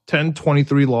 loss,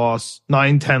 10-23 loss,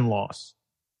 9-10 loss.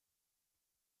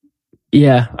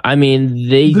 Yeah, I mean,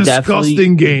 they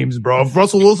disgusting games, bro. If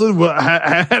Russell Wilson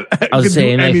I was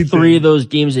saying, like, 3 of those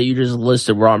games that you just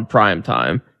listed were on prime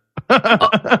time.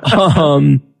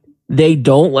 They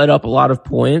don't let up a lot of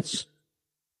points.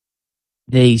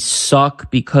 They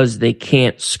suck because they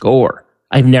can't score.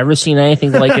 I've never seen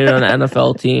anything like it on an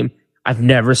NFL team. I've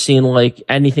never seen like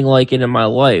anything like it in my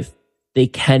life. They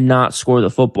cannot score the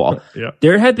football. Yeah.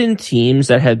 There have been teams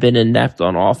that have been inept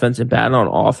on offense and bad on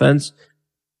offense.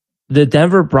 The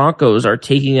Denver Broncos are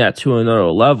taking that to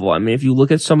another level. I mean, if you look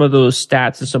at some of those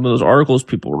stats and some of those articles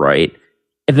people write,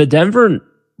 if the Denver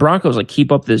Broncos like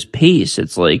keep up this pace,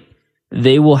 it's like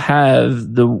they will have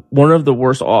one of the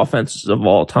worst offenses of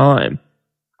all time.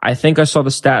 I think I saw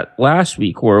the stat last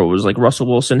week where it was like Russell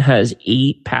Wilson has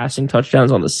 8 passing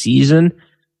touchdowns on the season.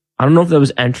 I don't know if that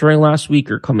was entering last week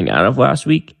or coming out of last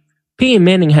week. Peyton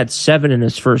Manning had 7 in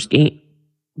his first game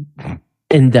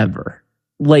in Denver.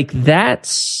 Like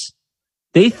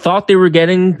they thought they were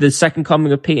getting the second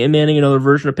coming of Peyton Manning, another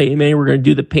version of Peyton Manning. We're going to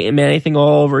do the Peyton Manning thing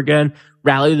all over again.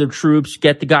 Rally the troops,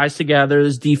 get the guys together.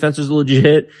 This defense is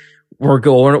legit. We're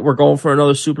going for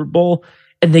another Super Bowl.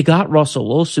 And they got Russell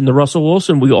Wilson. The Russell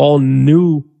Wilson, we all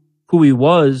knew who he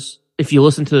was. If you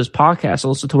listen to this podcast,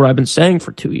 listen to what I've been saying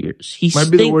for 2 years. He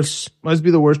might be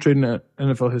the worst trade in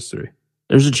NFL history.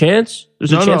 There's a chance.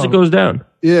 There's a chance it goes down.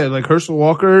 Yeah, like Herschel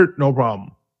Walker, no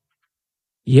problem.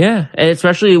 Yeah, and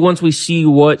especially once we see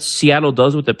what Seattle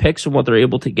does with the picks and what they're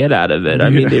able to get out of it. I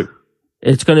mean,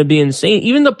 it's going to be insane.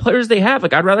 Even the players they have,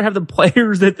 like I'd rather have the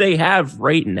players that they have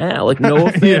right now. Like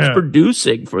Noah Fant's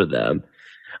producing for them.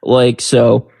 Like,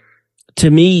 so to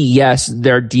me, yes,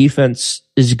 their defense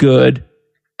is good.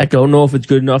 I don't know if it's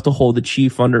good enough to hold the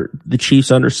Chiefs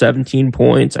under 17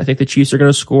 points. I think the Chiefs are going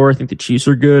to score. I think the Chiefs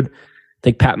are good. I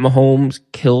think Pat Mahomes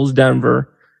kills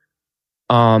Denver.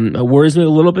 It worries me a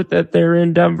little bit that they're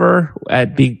in Denver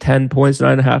at being 10 points,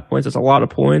 9.5 points. That's a lot of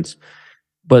points,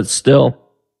 but still.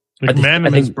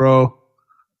 McManus, bro.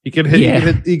 He could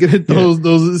hit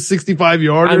those 65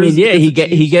 yarders. I mean, yeah,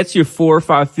 he gets you 4 or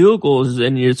 5 field goals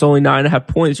and it's only 9.5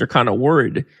 points. You're kind of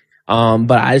worried.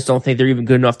 But I just don't think they're even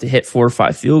good enough to hit 4 or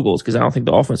 5 field goals because I don't think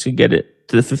the offense can get it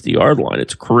to the 50-yard line.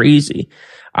 It's crazy.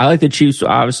 I like the Chiefs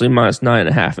obviously minus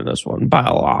 9.5 in this one by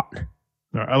a lot.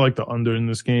 I like the under in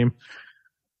this game.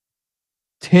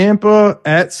 Tampa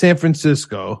at San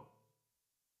Francisco.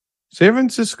 San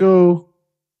Francisco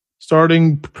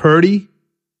starting Purdy.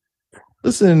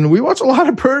 Listen, we watch a lot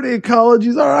of Purdy in college.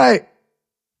 He's all right.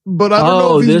 But I don't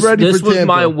know if he's ready for Tampa.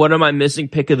 This was one of my missing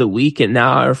pick of the week, and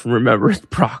now I remember it's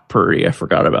Brock Purdy. I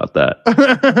forgot about that.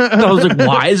 I was like,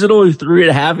 why is it only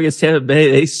 3.5 against Tampa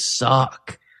Bay? They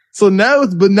suck. So now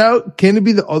can it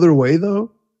be the other way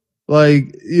though?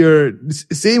 Like you're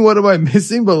seeing what am I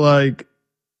missing? But like,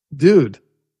 dude,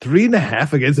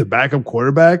 3.5 against a backup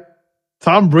quarterback,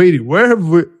 Tom Brady. Where have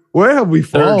we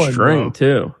fallen? Third string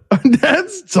too.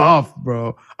 That's tough,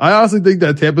 bro. I honestly think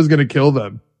that Tampa's gonna kill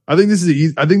them. I think this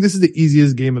is the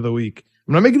easiest game of the week.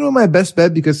 I'm not making it my best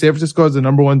bet because San Francisco is the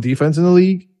number 1 defense in the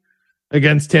league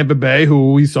against Tampa Bay,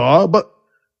 who we saw. But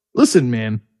listen,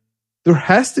 man, there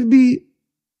has to be.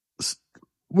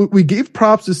 We gave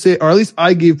props to or at least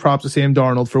I gave props to Sam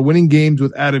Darnold for winning games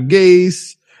with Adam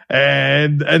Gase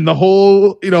and the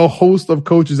whole host of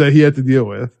coaches that he had to deal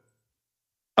with.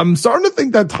 I'm starting to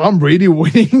think that Tom Brady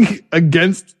winning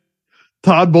against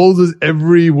Todd Bowles'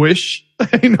 every wish,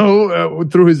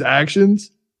 through his actions,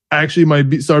 actually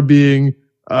might start being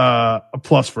a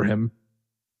plus for him.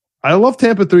 I love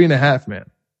Tampa 3.5, man.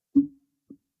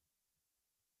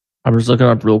 I was looking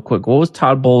up real quick. What was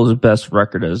Todd Bowles' best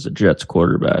record as a Jets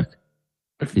quarterback?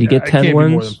 Did he get 10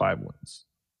 wins? More than 5 wins.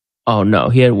 Oh no,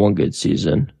 he had one good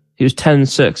season. He was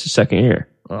 10-6 his second year.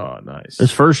 Oh, nice.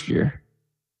 His first year.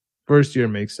 First year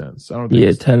makes sense. I don't think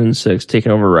 10-6,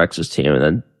 taking over Rex's team and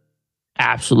then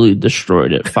absolutely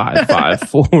destroyed it.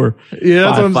 5-5-4. Yeah,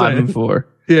 that's what I'm 5-5-4.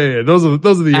 Yeah. Those are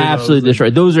the years. Absolutely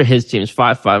destroyed. Those are his teams.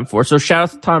 5-5-4. So shout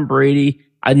out to Tom Brady.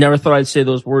 I never thought I'd say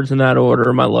those words in that order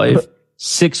in my life.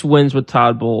 6 wins with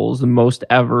Todd Bowles, the most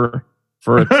ever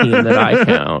for a team that I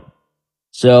count.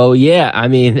 So yeah, I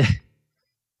mean,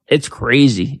 it's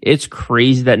crazy. It's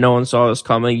crazy that no one saw this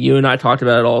coming. You and I talked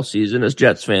about it all season as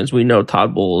Jets fans. We know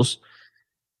Todd Bowles.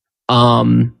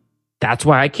 That's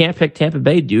why I can't pick Tampa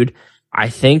Bay, dude. I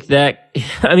think that,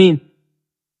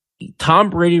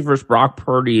 Tom Brady versus Brock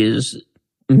Purdy is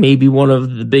maybe one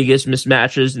of the biggest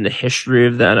mismatches in the history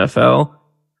of the NFL.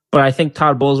 But I think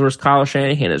Todd Bowles versus Kyle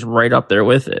Shanahan is right up there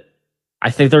with it. I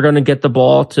think they're going to get the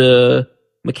ball to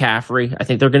McCaffrey. I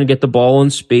think they're going to get the ball in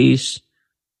space.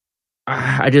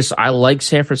 I like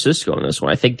San Francisco in this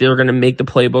one. I think they're going to make the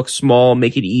playbook small,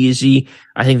 make it easy.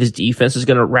 I think this defense is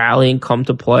going to rally and come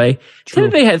to play.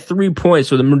 Tampa Bay had 3 points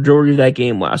for the majority of that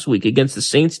game last week against the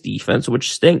Saints defense,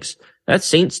 which stinks. That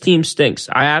Saints team stinks.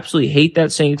 I absolutely hate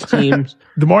that Saints team.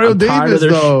 DeMario Davis,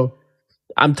 though.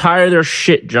 I'm tired of their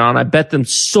shit, John. I bet them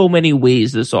so many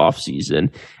ways this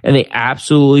offseason, and they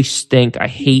absolutely stink. I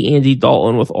hate Andy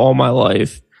Dalton with all my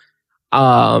life.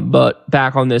 But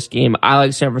back on this game, I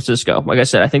like San Francisco. Like I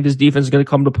said, I think this defense is going to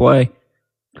come to play.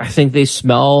 I think they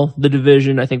smell the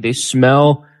division. I think they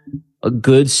smell a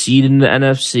good seed in the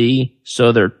NFC.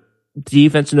 So their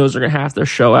defense knows they're going to have to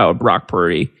show out with Brock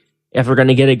Purdy if they're going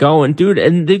to get it going, dude.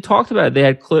 And they talked about it. They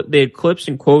had clips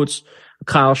and quotes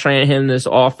Kyle Shanahan, this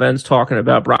offense, talking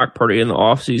about Brock Purdy in the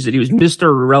offseason. He was Mr.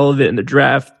 Irrelevant in the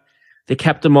draft. They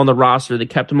kept him on the roster. They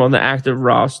kept him on the active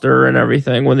roster and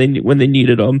everything when they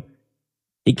needed him.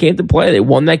 He came to play. They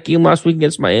won that game last week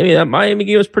against Miami. That Miami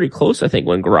game was pretty close, I think,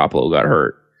 when Garoppolo got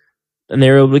hurt. And they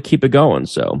were able to keep it going.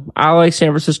 So I like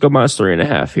San Francisco minus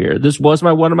 3.5 here. This was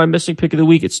one of my missing pick of the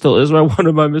week. It still is one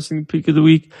of my missing pick of the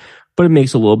week, but it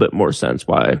makes a little bit more sense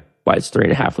why it's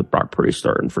 3.5 with Brock Purdy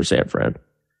starting for San Fran.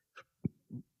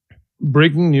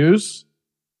 Breaking news.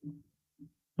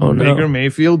 Oh, no. Baker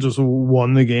Mayfield just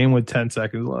won the game with 10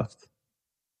 seconds left.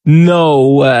 No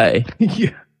way.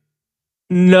 Yeah.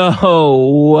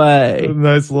 No way. A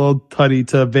nice little tutty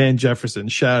to Van Jefferson.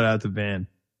 Shout out to Van.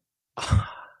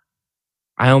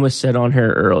 I almost said on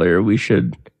here earlier we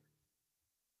should.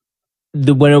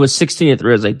 When it was 16-3,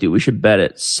 I was like, dude, we should bet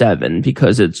at 7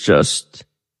 because it's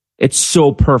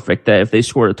so perfect that if they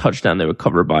scored a touchdown, they would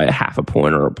cover by a half a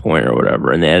point or a point or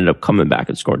whatever, and they ended up coming back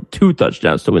and scored 2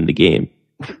 touchdowns to win the game.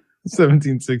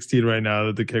 17-16 right now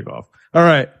at the kickoff. All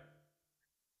right.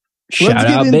 Shout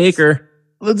out Baker.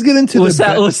 Let's get into What's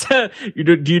that?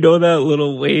 Do you know that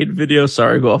Lil Wayne video?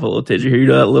 Sorry, go off a little tangent here. You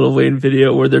know that Lil Wayne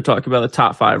video where they're talking about the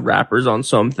top 5 rappers on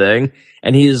something,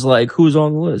 and he's like, "Who's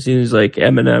on the list?" And he's like,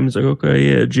 "Eminem." He's like,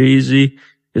 "Okay, yeah." Jay-Z.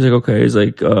 He's like, "Okay." He's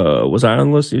like, "Was I on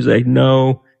the list?" He's like,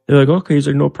 "No." They're like, "Okay." He's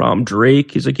like, "No problem."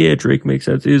 Drake. He's like, "Yeah, Drake makes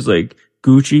sense." He's like,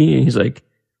 "Gucci," and he's like,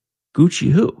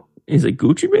 "Gucci who?" And he's like,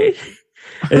 "Gucci Mane."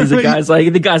 And the guy's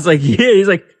like, "Yeah." He's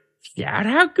like, shout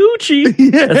out Gucci.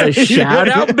 Yeah, like, shout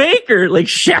out Baker. Like,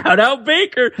 shout out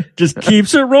Baker. Just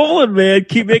keeps it rolling, man.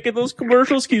 Keep making those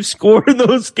commercials. Keep scoring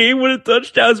those game-winning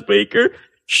touchdowns, Baker.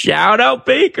 Shout out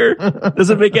Baker.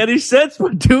 Doesn't make any sense,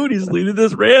 but dude, he's leading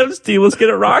this Rams team. Let's get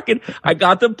it rocking. I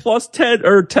got them plus 10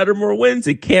 or more wins.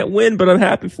 They can't win, but I'm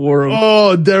happy for them.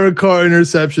 Oh, Derek Carr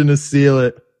interception to seal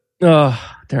it. Oh,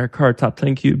 Derek Carr, top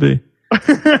 10 QB.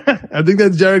 I think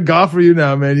that's Jared Goff for you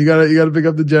now, man. You gotta pick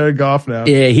up the Jared Goff now.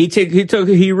 Yeah,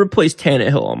 he replaced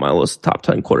Tannehill on my list of top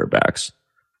 10 quarterbacks.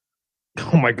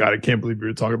 Oh my god, I can't believe we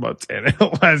were talking about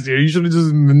Tannehill last year. You should have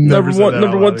just number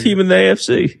one team in the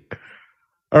AFC.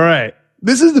 All right.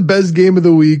 This is the best game of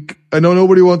the week. I know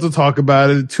nobody wants to talk about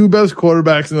it. The 2 best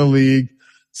quarterbacks in the league.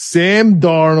 Sam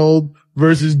Darnold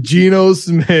versus Geno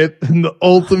Smith in the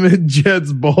Ultimate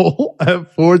Jets Bowl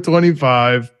at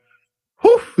 425.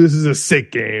 Whew, this is a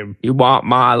sick game. You want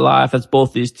my life. That's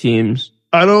both these teams.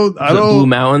 I don't. Blue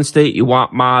Mountain State. You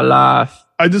want my life.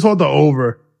 I just want the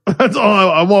over. That's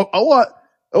all I want. I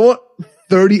want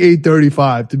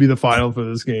 38-35 to be the final for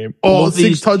this game. Oh,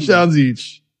 6 touchdowns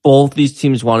each. Both these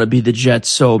teams want to be the Jets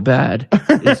so bad.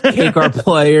 They take our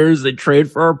players. They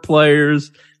trade for our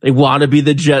players. They want to be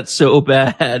the Jets so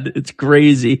bad. It's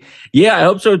crazy. Yeah, I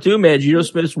hope so too, man. Geno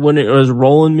Smith's was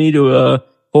rolling me to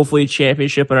hopefully a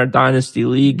championship in our dynasty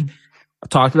league. I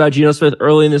talked about Geno Smith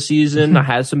early in the season. I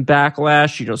had some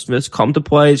backlash. Geno Smith's come to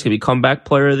play. He's going to be comeback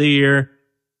player of the year.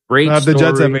 Great story. The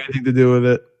Jets have anything to do with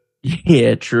it.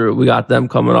 Yeah, true. We got them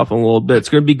coming up in a little bit. It's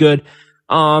going to be good.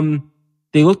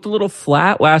 They looked a little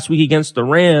flat last week against the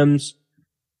Rams,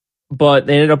 but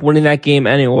they ended up winning that game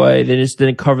anyway. They just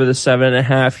didn't cover the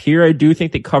 7.5. Here, I do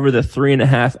think they cover the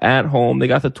 3.5 at home. They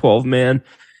got the 12-man.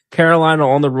 Carolina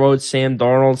on the road, Sam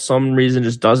Darnold, some reason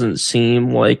just doesn't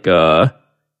seem like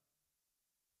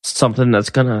something that's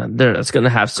gonna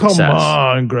have success. Come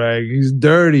on, Greg. He's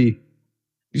dirty.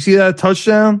 You see that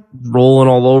touchdown? Rolling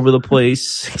all over the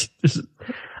place.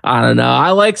 I don't know.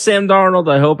 I like Sam Darnold.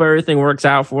 I hope everything works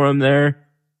out for him there.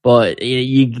 But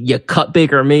you cut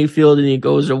Baker Mayfield and he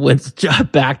goes and wins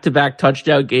back-to-back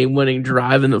touchdown game-winning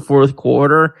drive in the 4th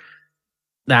quarter.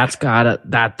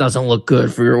 That doesn't look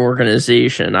good for your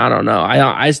organization. I don't know.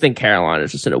 I just think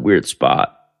Carolina's just in a weird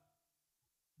spot.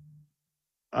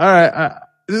 All right.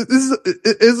 This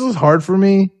is hard for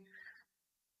me.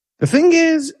 The thing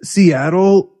is,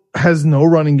 Seattle has no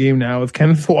running game now. With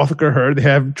Kenneth Walker hurt, they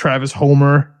have Travis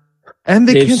Homer, and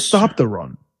they can't stop the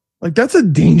run. Like, that's a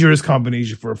dangerous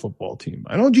combination for a football team.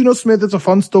 I know Geno Smith, it's a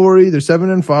fun story. They're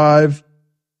 7-5.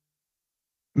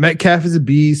 Metcalf is a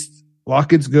beast.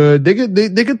 Lockett's good. They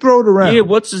could throw it around. Yeah,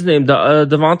 what's his name?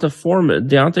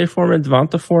 Deontay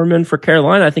Foreman for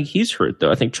Carolina. I think he's hurt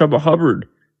though. I think Chuba Hubbard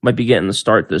might be getting the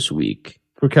start this week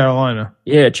for Carolina.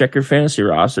 Yeah, check your fantasy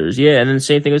rosters. Yeah, and then the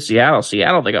same thing with Seattle.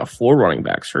 Seattle, they got 4 running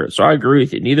backs hurt. So I agree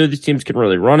with you. Neither of these teams can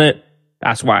really run it.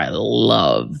 That's why I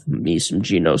love me some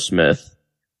Geno Smith.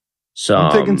 So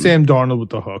I'm taking Sam Darnold with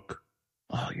the hook.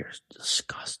 Oh, you're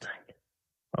disgusting.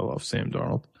 I love Sam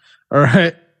Darnold. All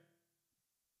right.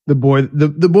 The boy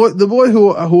who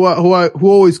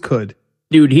always could.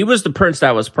 Dude, he was the prince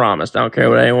that was promised. I don't care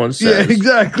what anyone says. Yeah,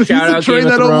 exactly. Shout out train Game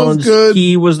of that Thrones. almost good.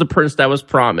 He was the prince that was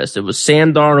promised. It was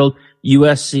Sam Darnold,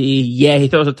 USC. Yeah, he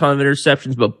throws a ton of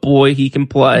interceptions, but boy, he can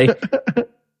play.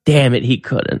 Damn it, he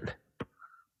couldn't.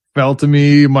 Fell to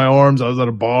me, my arms. I was at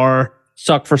a bar.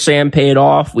 Suck for Sam paid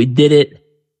off. We did it.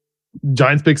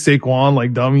 Giants picked Saquon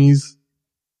like dummies.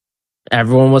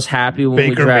 Everyone was happy when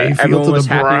Baker Mayfield everyone was to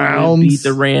the happy Browns. when we beat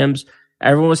the Rams.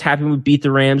 Everyone was happy when we beat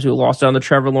the Rams. We lost on the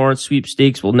Trevor Lawrence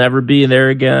sweepstakes. We'll never be there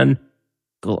again.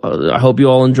 I hope you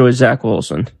all enjoy Zach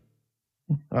Wilson.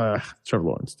 Trevor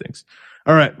Lawrence stinks.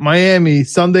 All right, Miami,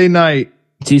 Sunday night.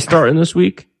 Is he starting this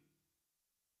week?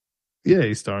 Yeah,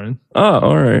 he's starting. Oh,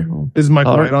 all right. Is Mike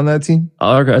White on that team?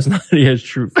 Other guys not. Yeah, it's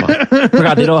true. Fine.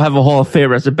 Forgot they don't have a Hall of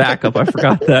Famer as a backup. I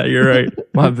forgot that. You're right.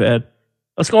 My bad.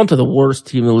 Let's go on to the worst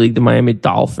team in the league, the Miami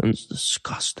Dolphins.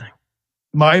 Disgusting.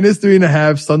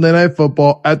 -3.5 Sunday Night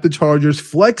Football at the Chargers,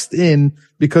 flexed in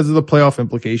because of the playoff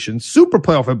implications, super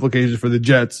playoff implications for the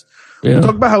Jets. Yeah. We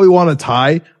talk about how we want to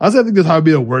tie. Honestly, I think the tie would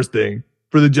be the worst thing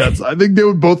for the Jets. I think they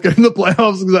would both get in the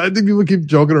playoffs because I think people keep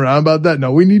joking around about that.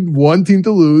 No, we need one team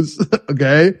to lose,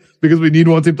 okay? Because we need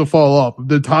one team to fall off. If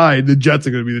they're tied, the Jets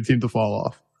are going to be the team to fall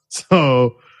off.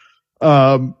 So,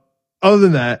 other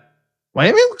than that,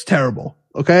 Miami looks terrible.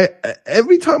 Okay.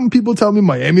 Every time people tell me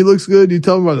Miami looks good, you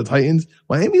tell me about the Titans.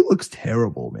 Miami looks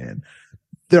terrible, man.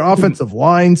 Their offensive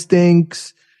line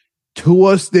stinks.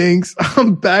 Tua stinks.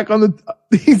 I'm back on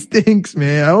he stinks,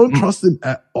 man. I don't trust him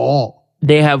at all.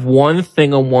 They have one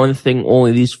thing and one thing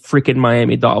only, these freaking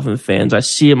Miami Dolphin fans. I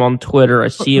see them on Twitter. I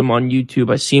see them on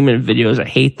YouTube. I see them in videos. I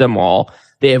hate them all.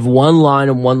 They have one line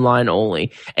and one line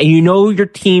only. And you know your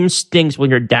team stinks when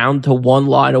you're down to one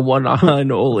line and one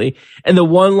line only. And the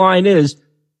one line is,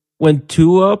 when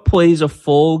Tua plays a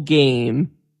full game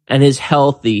and is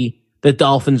healthy, the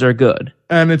Dolphins are good.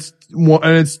 And it's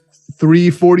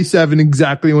 3:47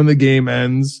 exactly when the game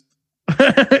ends.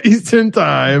 Eastern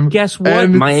time. Guess what,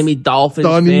 Miami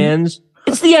Dolphins fans?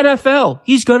 It's the NFL.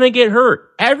 He's gonna get hurt.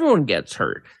 Everyone gets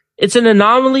hurt. It's an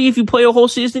anomaly if you play a whole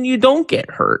season, you don't get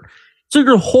hurt. So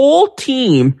your whole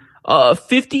team,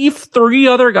 53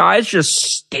 other guys just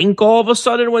stink all of a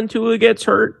sudden when Tua gets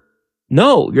hurt.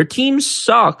 No, your team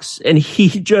sucks, and he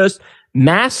just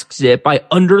masks it by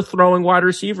underthrowing wide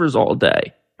receivers all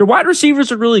day. Your wide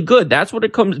receivers are really good. That's what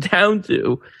it comes down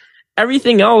to.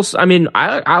 Everything else, I mean,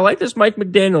 I like this Mike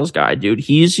McDaniels guy, dude.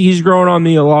 He's growing on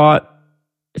me a lot.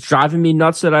 It's driving me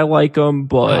nuts that I like him,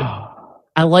 but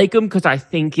I like him because I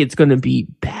think it's going to be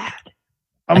bad.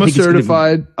 I'm a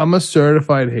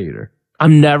certified hater.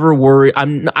 I'm never worried.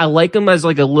 I like him as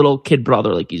like a little kid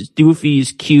brother. Like he's doofy,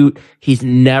 he's cute. He's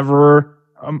never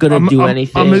gonna do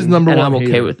anything. I'm his number one. I'm okay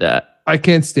hater. with that. I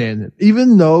can't stand him.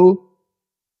 Even though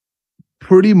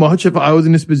pretty much if I was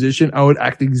in his position, I would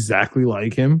act exactly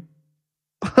like him.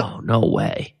 Oh, no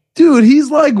way. Dude, he's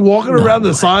like walking around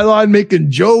the sideline, making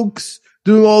jokes,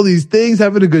 doing all these things,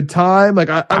 having a good time. Like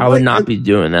I would not be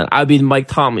doing that. I'd be Mike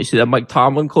Tomlin. You see that Mike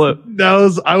Tomlin clip?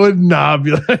 I would not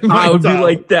be like Mike I would be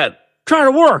like that.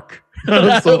 Trying to work.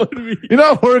 So, you're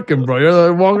not working, bro. You're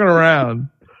like walking around.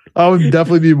 I would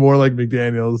definitely be more like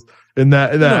McDaniels in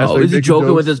that aspect. He's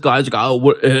joking with his guys.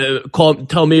 Like,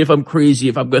 tell me if I'm crazy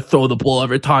if I'm going to throw the ball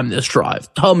every time this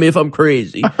drive. Tell me if I'm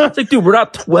crazy. It's like, dude, we're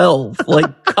not 12.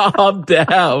 Like, calm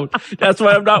down. That's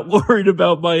why I'm not worried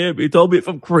about Miami. Tell me if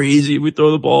I'm crazy if we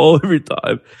throw the ball every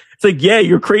time. It's like, yeah,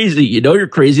 you're crazy. You know you're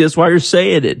crazy. That's why you're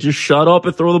saying it. Just shut up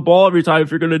and throw the ball every time if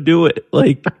you're going to do it.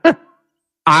 Like,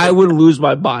 I would lose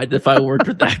my mind if I worked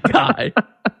with that guy.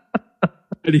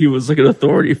 And he was like an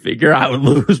authority figure. I would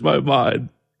lose my mind.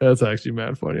 That's actually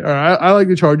mad funny. All right. I like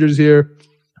the Chargers here.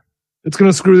 It's going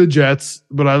to screw the Jets,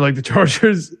 but I like the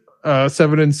Chargers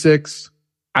 7-6.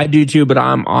 I do too, but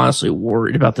I'm honestly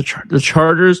worried about the Chargers. The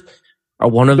Chargers are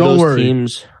one of those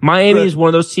teams. Miami is one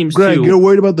of those teams too. You're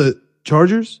worried about the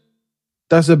Chargers?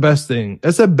 That's the best thing.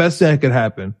 That's the best thing that could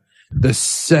happen. The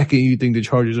second you think the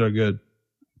Chargers are good.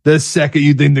 The second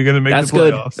you think they're going to make the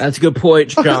playoffs. Good. That's a good point,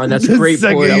 John. That's a great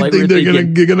point. I like you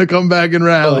think they're going to come back and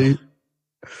rally.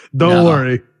 Don't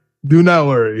worry. Do not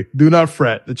worry. Do not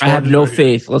fret. I have no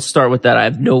faith. Let's start with that. I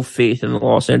have no faith in the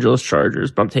Los Angeles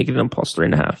Chargers, but I'm taking them plus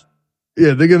 3.5.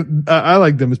 Yeah, they're going to, I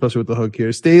like them, especially with the hook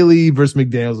here. Staley versus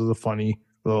McDaniels is a funny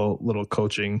little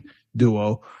coaching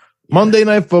duo. Yeah. Monday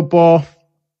Night Football.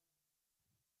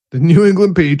 The New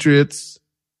England Patriots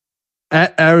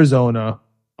at Arizona.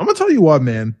 I'm going to tell you what,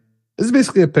 man. This is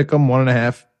basically a pick 'em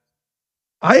 1.5.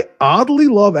 I oddly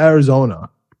love Arizona.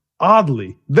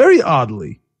 Oddly. Very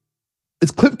oddly.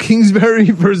 It's Cliff Kingsbury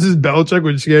versus Belichick,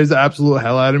 which scares the absolute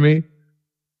hell out of me.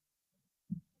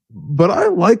 But I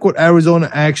like what Arizona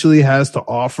actually has to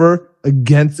offer.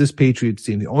 against this Patriots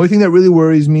team. The only thing that really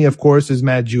worries me, of course, is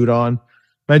Matt Judon.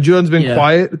 Matt Judon's been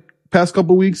quiet past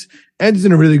couple weeks, and he's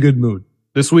in a really good mood.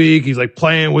 This week, he's like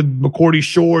playing with McCourty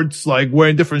shorts, like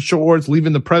wearing different shorts,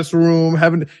 leaving the press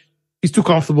room, he's too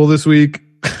comfortable this week.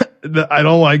 I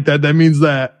don't like that. That means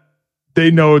that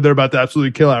they know they're about to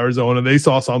absolutely kill Arizona. They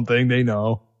saw something. They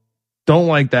know. Don't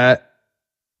like that.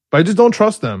 But I just don't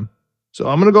trust them. So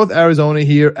I'm going to go with Arizona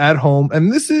here at home.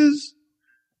 And this is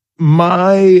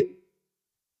I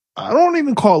don't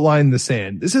even call it line in the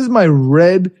sand. This is my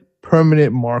red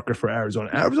permanent marker for Arizona.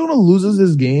 Arizona loses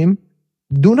this game.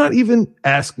 Do not even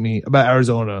ask me about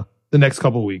Arizona the next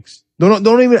couple of weeks.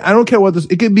 Don't even, I don't care what this,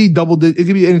 it could be it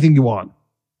could be anything you want.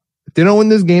 If they don't win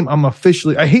this game, I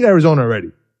hate Arizona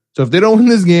already. So if they don't win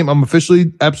this game, I'm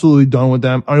officially absolutely done with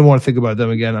them. I don't even want to think about them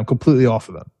again. I'm completely off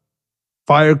of them.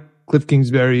 Fire Cliff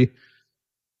Kingsbury.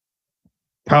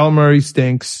 Kyler Murray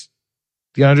stinks.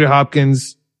 DeAndre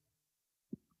Hopkins,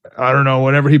 I don't know.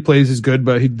 Whenever he plays is good,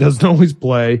 but he doesn't always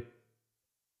play.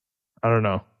 I don't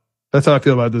know. That's how I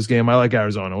feel about this game. I like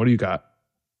Arizona. What do you got?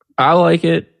 I like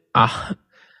it.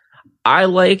 I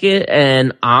like it,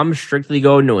 and I'm strictly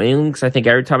going New England because I think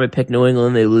every time I pick New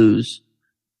England, they lose.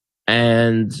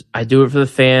 And I do it for the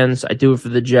fans. I do it for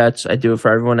the Jets. I do it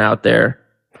for everyone out there.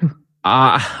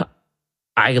 I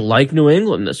like New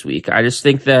England this week. I just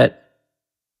think that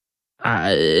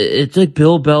it's like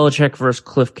Bill Belichick versus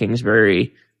Cliff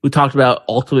Kingsbury. We talked about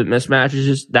ultimate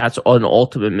mismatches. That's an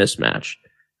ultimate mismatch.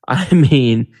 I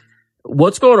mean,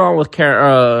 what's going on with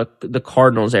the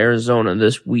Cardinals, Arizona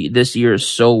this year is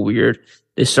so weird.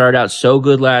 They started out so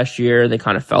good last year. They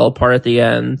kind of fell apart at the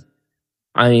end.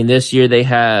 I mean, this year they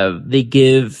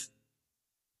give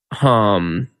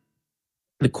the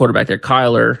quarterback there,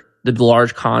 Kyler, the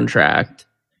large contract,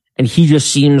 and he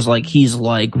just seems like he's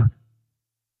like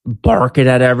barking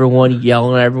at everyone,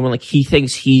 yelling at everyone, like he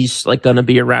thinks he's like going to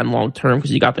be around long term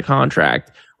because he got the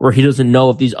contract, where he doesn't know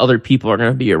if these other people are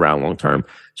going to be around long term.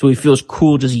 So he feels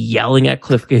cool just yelling at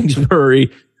Cliff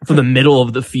Kingsbury from the middle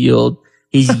of the field.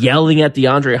 He's yelling at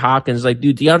DeAndre Hopkins. Like,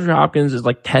 dude, DeAndre Hopkins is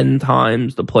like 10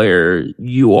 times the player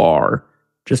you are.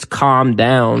 Just calm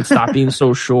down. Stop being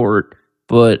so short.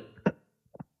 But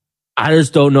I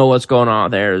just don't know what's going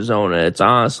on with Arizona. It's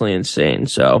honestly insane.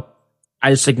 So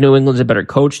I just think New England's a better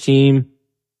coach team.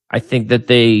 I think that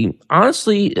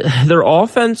their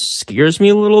offense scares me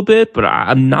a little bit, but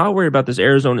I'm not worried about this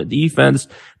Arizona defense.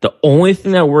 The only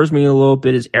thing that worries me a little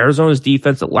bit is Arizona's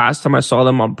defense. The last time I saw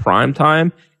them on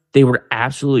primetime, they were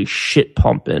absolutely shit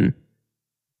pumping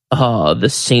the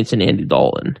Saints and Andy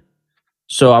Dalton.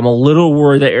 So I'm a little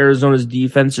worried that Arizona's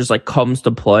defense just like comes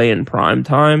to play in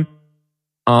primetime.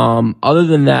 Other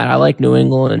than that, I like New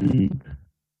England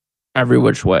every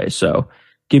which way. So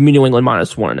give me New England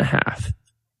 -1.5.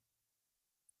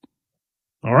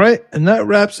 All right. And that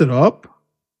wraps it up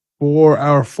for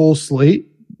our full slate.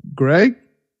 Greg,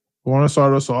 you want to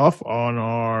start us off on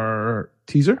our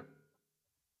teaser?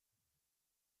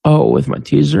 Oh, with my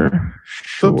teaser?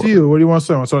 Sure. It's up to you. What do you want to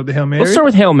start? Want to start with the Hail Mary? Let's start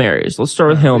with Hail Marys. Let's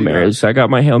start with Hail Marys. I got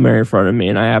my Hail Mary in front of me,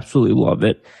 and I absolutely love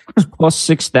it. It's plus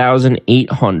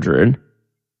 6,800.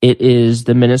 It is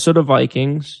the Minnesota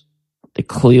Vikings, the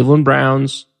Cleveland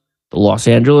Browns, the Los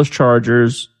Angeles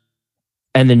Chargers,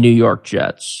 and the New York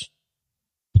Jets.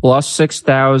 Plus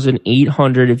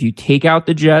 6,800. If you take out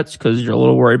the Jets, because you're a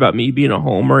little worried about me being a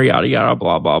homer, yada, yada,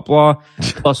 blah, blah, blah,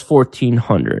 plus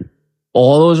 1,400.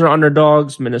 All those are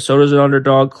underdogs. Minnesota's an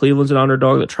underdog. Cleveland's an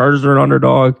underdog. The Chargers are an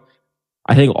underdog.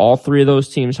 I think all three of those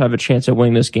teams have a chance at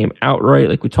winning this game outright,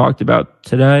 like we talked about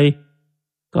today.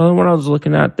 The other one I was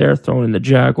looking at there, throwing in the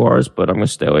Jaguars, but I'm going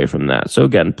to stay away from that. So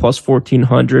again, plus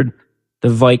 1,400. The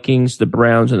Vikings, the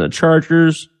Browns, and the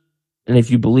Chargers. And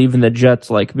if you believe in the Jets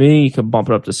like me, you can bump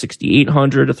it up to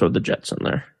 6,800 to throw the Jets in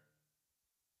there.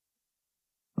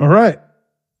 All right.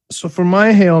 So for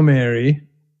my Hail Mary,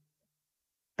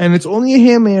 and it's only a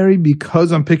Hail Mary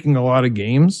because I'm picking a lot of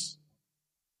games.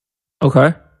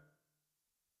 Okay.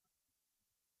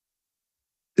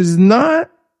 Is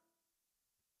not,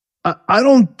 I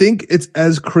don't think it's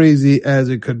as crazy as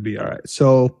it could be. All right.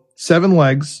 So 7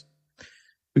 legs.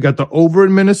 We got the over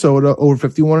in Minnesota, over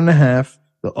 51.5.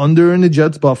 The under in the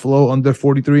Jets Buffalo, under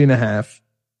 43.5.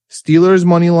 Steelers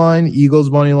money line, Eagles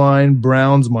money line,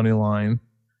 Browns money line.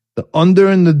 The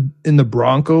under in the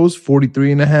Broncos,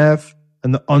 43.5.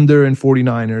 And the under in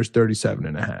 49ers,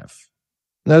 37.5.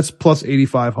 That's plus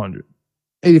 8,500.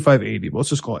 8,580. Let's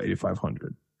just call it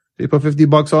 8,500. You put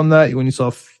 $50 on that, you win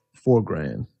yourself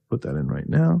 $4,000. Put that in right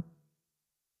now.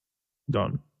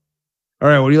 Done. All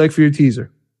right. What do you like for your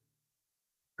teaser?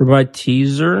 For my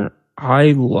teaser,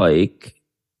 I like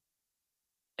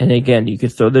And again, you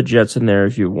could throw the Jets in there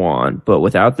if you want, but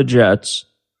without the Jets,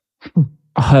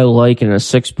 I like in a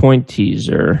 6-point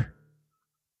teaser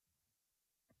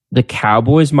the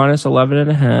Cowboys minus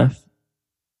 11.5,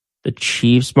 the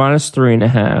Chiefs minus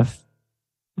 3.5,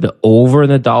 the over in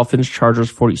the Dolphins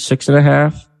Chargers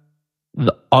 46.5,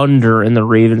 the under in the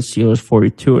Ravens Steelers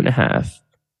 42.5,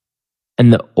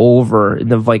 and the over in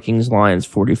the Vikings Lions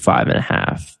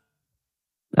 45.5.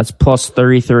 That's plus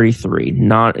 33.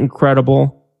 Not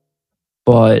incredible,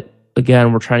 but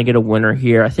again, we're trying to get a winner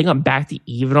here. I think I'm back to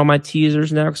even on my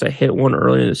teasers now because I hit one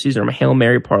earlier in the season. My Hail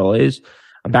Mary parlays.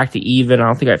 I'm back to even. I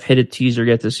don't think I've hit a teaser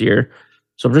yet this year.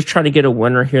 So I'm just trying to get a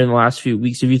winner here in the last few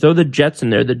weeks. If you throw the Jets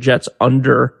in there, the Jets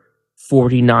under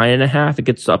 49.5, it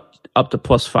gets up to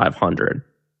plus 500.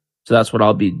 So that's what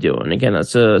I'll be doing. Again,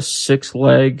 that's a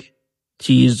 6-leg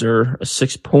teaser, a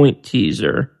 6-point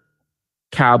teaser.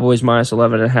 Cowboys minus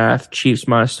 11.5, Chiefs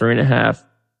minus 3.5,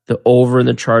 the over in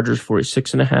the Chargers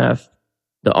 46.5,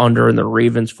 the under in the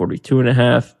Ravens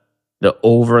 42.5, the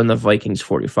over in the Vikings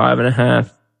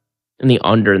 45.5, and the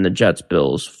under in the Jets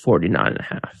Bills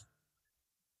 49.5.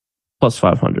 Plus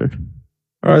 500.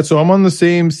 All right, so I'm on the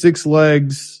same 6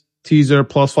 legs teaser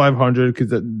plus 500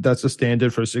 because that's a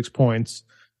standard for 6 points.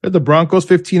 The Broncos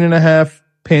 15.5,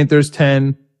 Panthers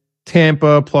 10,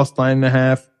 Tampa plus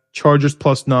 9.5, Chargers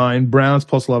plus 9, Browns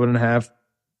plus 11.5,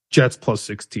 Jets plus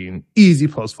 16. Easy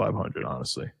plus 500,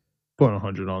 honestly. Put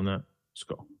 100 on that. Let's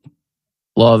go.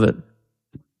 Love it.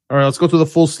 All right, let's go to the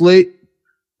full slate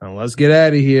and let's get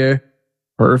out of here.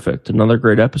 Perfect. Another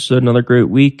great episode, another great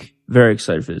week. Very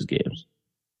excited for these games.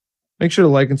 Make sure to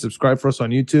like and subscribe for us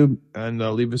on YouTube and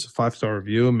leave us a 5-star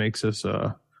review. It makes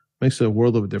a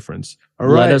world of a difference. All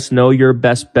right. Let us know your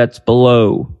best bets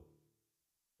below.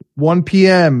 1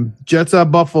 p.m. Jets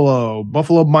at Buffalo.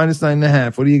 Buffalo minus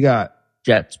 9.5. What do you got?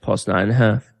 Jets plus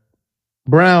 9.5.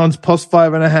 Browns plus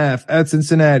 5.5 at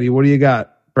Cincinnati. What do you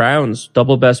got? Browns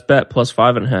double best bet plus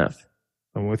 5.5.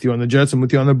 I'm with you on the Jets. I'm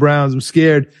with you on the Browns. I'm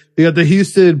scared. You got the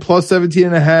Houston plus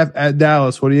 17.5 at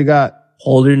Dallas. What do you got?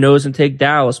 Hold your nose and take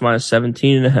Dallas minus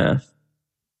 17.5.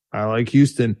 I like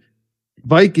Houston.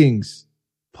 Vikings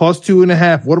plus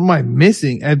 2.5. What am I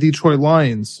missing at Detroit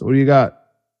Lions? What do you got?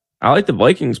 I like the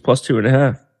Vikings plus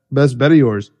 2.5. Best bet of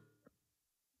yours.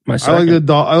 My second.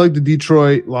 I like the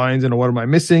Detroit Lions. And what am I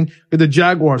missing? With the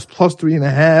Jaguars plus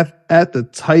 3.5 at the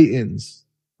Titans.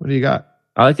 What do you got?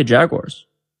 I like the Jaguars.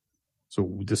 So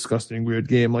disgusting, weird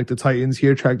game like the Titans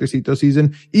here. Tractorcito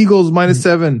season. Eagles minus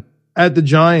 7 at the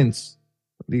Giants.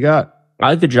 What do you got? I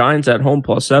like the Giants at home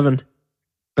plus 7.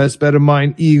 Best bet of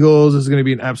mine. Eagles is going to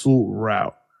be an absolute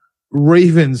rout.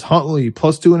 Ravens Huntley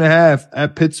plus 2.5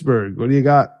 at Pittsburgh. What do you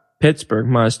got? Pittsburgh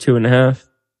minus 2.5.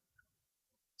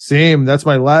 Same. That's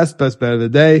my last best bet of the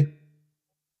day.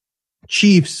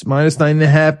 Chiefs minus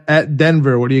 9.5 at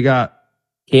Denver. What do you got?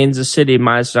 Kansas City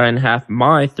minus 9.5.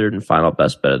 My third and final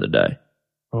best bet of the day.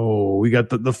 Oh, we got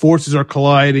the forces are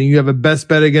colliding. You have a best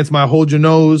bet against my hold your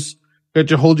nose. Got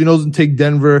your hold your nose and take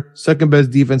Denver. Second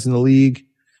best defense in the league.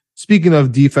 Speaking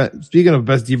of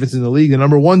best defense in the league, the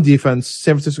number 1 defense,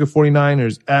 San Francisco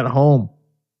 49ers at home.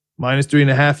 Minus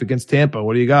 3.5 against Tampa.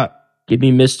 What do you got? Give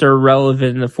me Mr.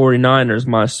 Irrelevant in the 49ers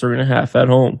minus 3.5 at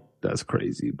home. That's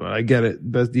crazy, but I get it.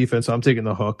 Best defense, so I'm taking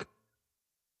the hook.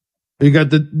 You got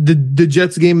the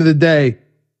Jets game of the day.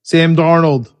 Sam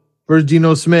Darnold versus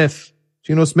Geno Smith.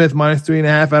 Geno Smith minus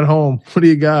 3.5 at home. What do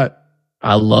you got?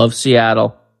 I love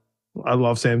Seattle. I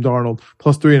love Sam Darnold.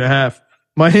 Plus 3.5.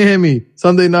 Miami,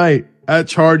 Sunday night at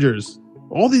Chargers.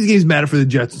 All these games matter for the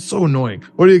Jets. It's so annoying.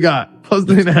 What do you got? Plus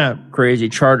 3.5. Crazy.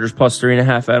 Chargers plus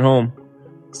 3.5 at home.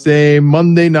 Same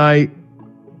Monday night.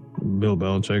 Bill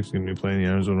Belichick's going to be playing the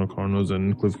Arizona Cardinals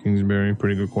and Cliff Kingsbury.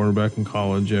 Pretty good quarterback in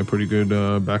college. Yeah, pretty good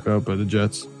backup at the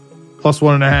Jets. Plus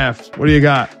 1.5. What do you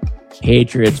got?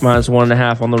 Patriots minus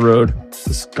 1.5 on the road.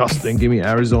 Disgusting. Give me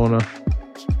Arizona.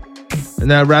 And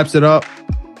that wraps it up.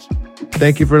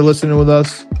 Thank you for listening with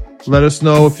us. Let us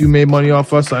know if you made money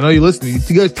off us. I know you're listening.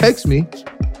 You guys text me.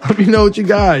 Let me know what you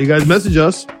got. You guys message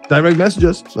us. Direct message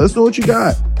us. Let us know what you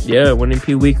got. Yeah, Winning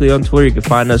P Weekly on Twitter. You can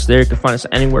find us there. You can find us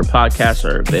anywhere podcasts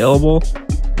are available.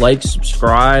 Like,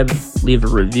 subscribe, leave a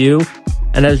review.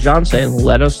 And as John's saying,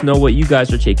 let us know what you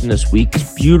guys are taking this week.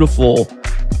 This beautiful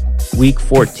Week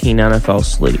 14 NFL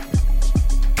slate.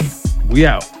 We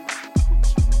out.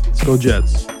 Let's go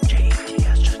Jets.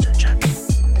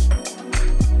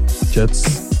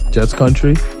 Jets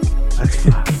country.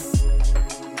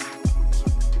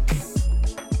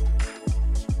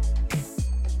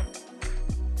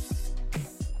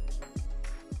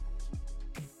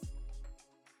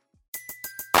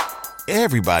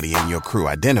 Everybody in your crew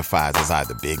identifies as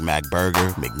either Big Mac Burger,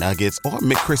 McNuggets, or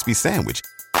McCrispy Sandwich.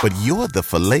 But you're the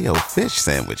Filet-O-Fish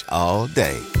Sandwich all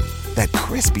day. That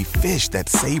crispy fish, that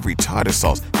savory tartar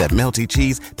sauce, that melty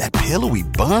cheese, that pillowy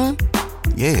bun.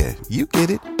 Yeah, you get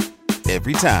it.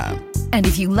 Every time. And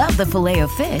if you love the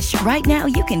Filet-O-Fish, right now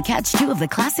you can catch 2 of the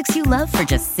classics you love for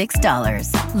just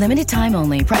 $6. Limited time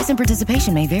only. Price and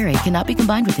participation may vary. Cannot be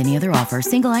combined with any other offer.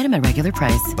 Single item at regular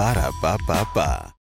price. Ba-da-ba-ba-ba.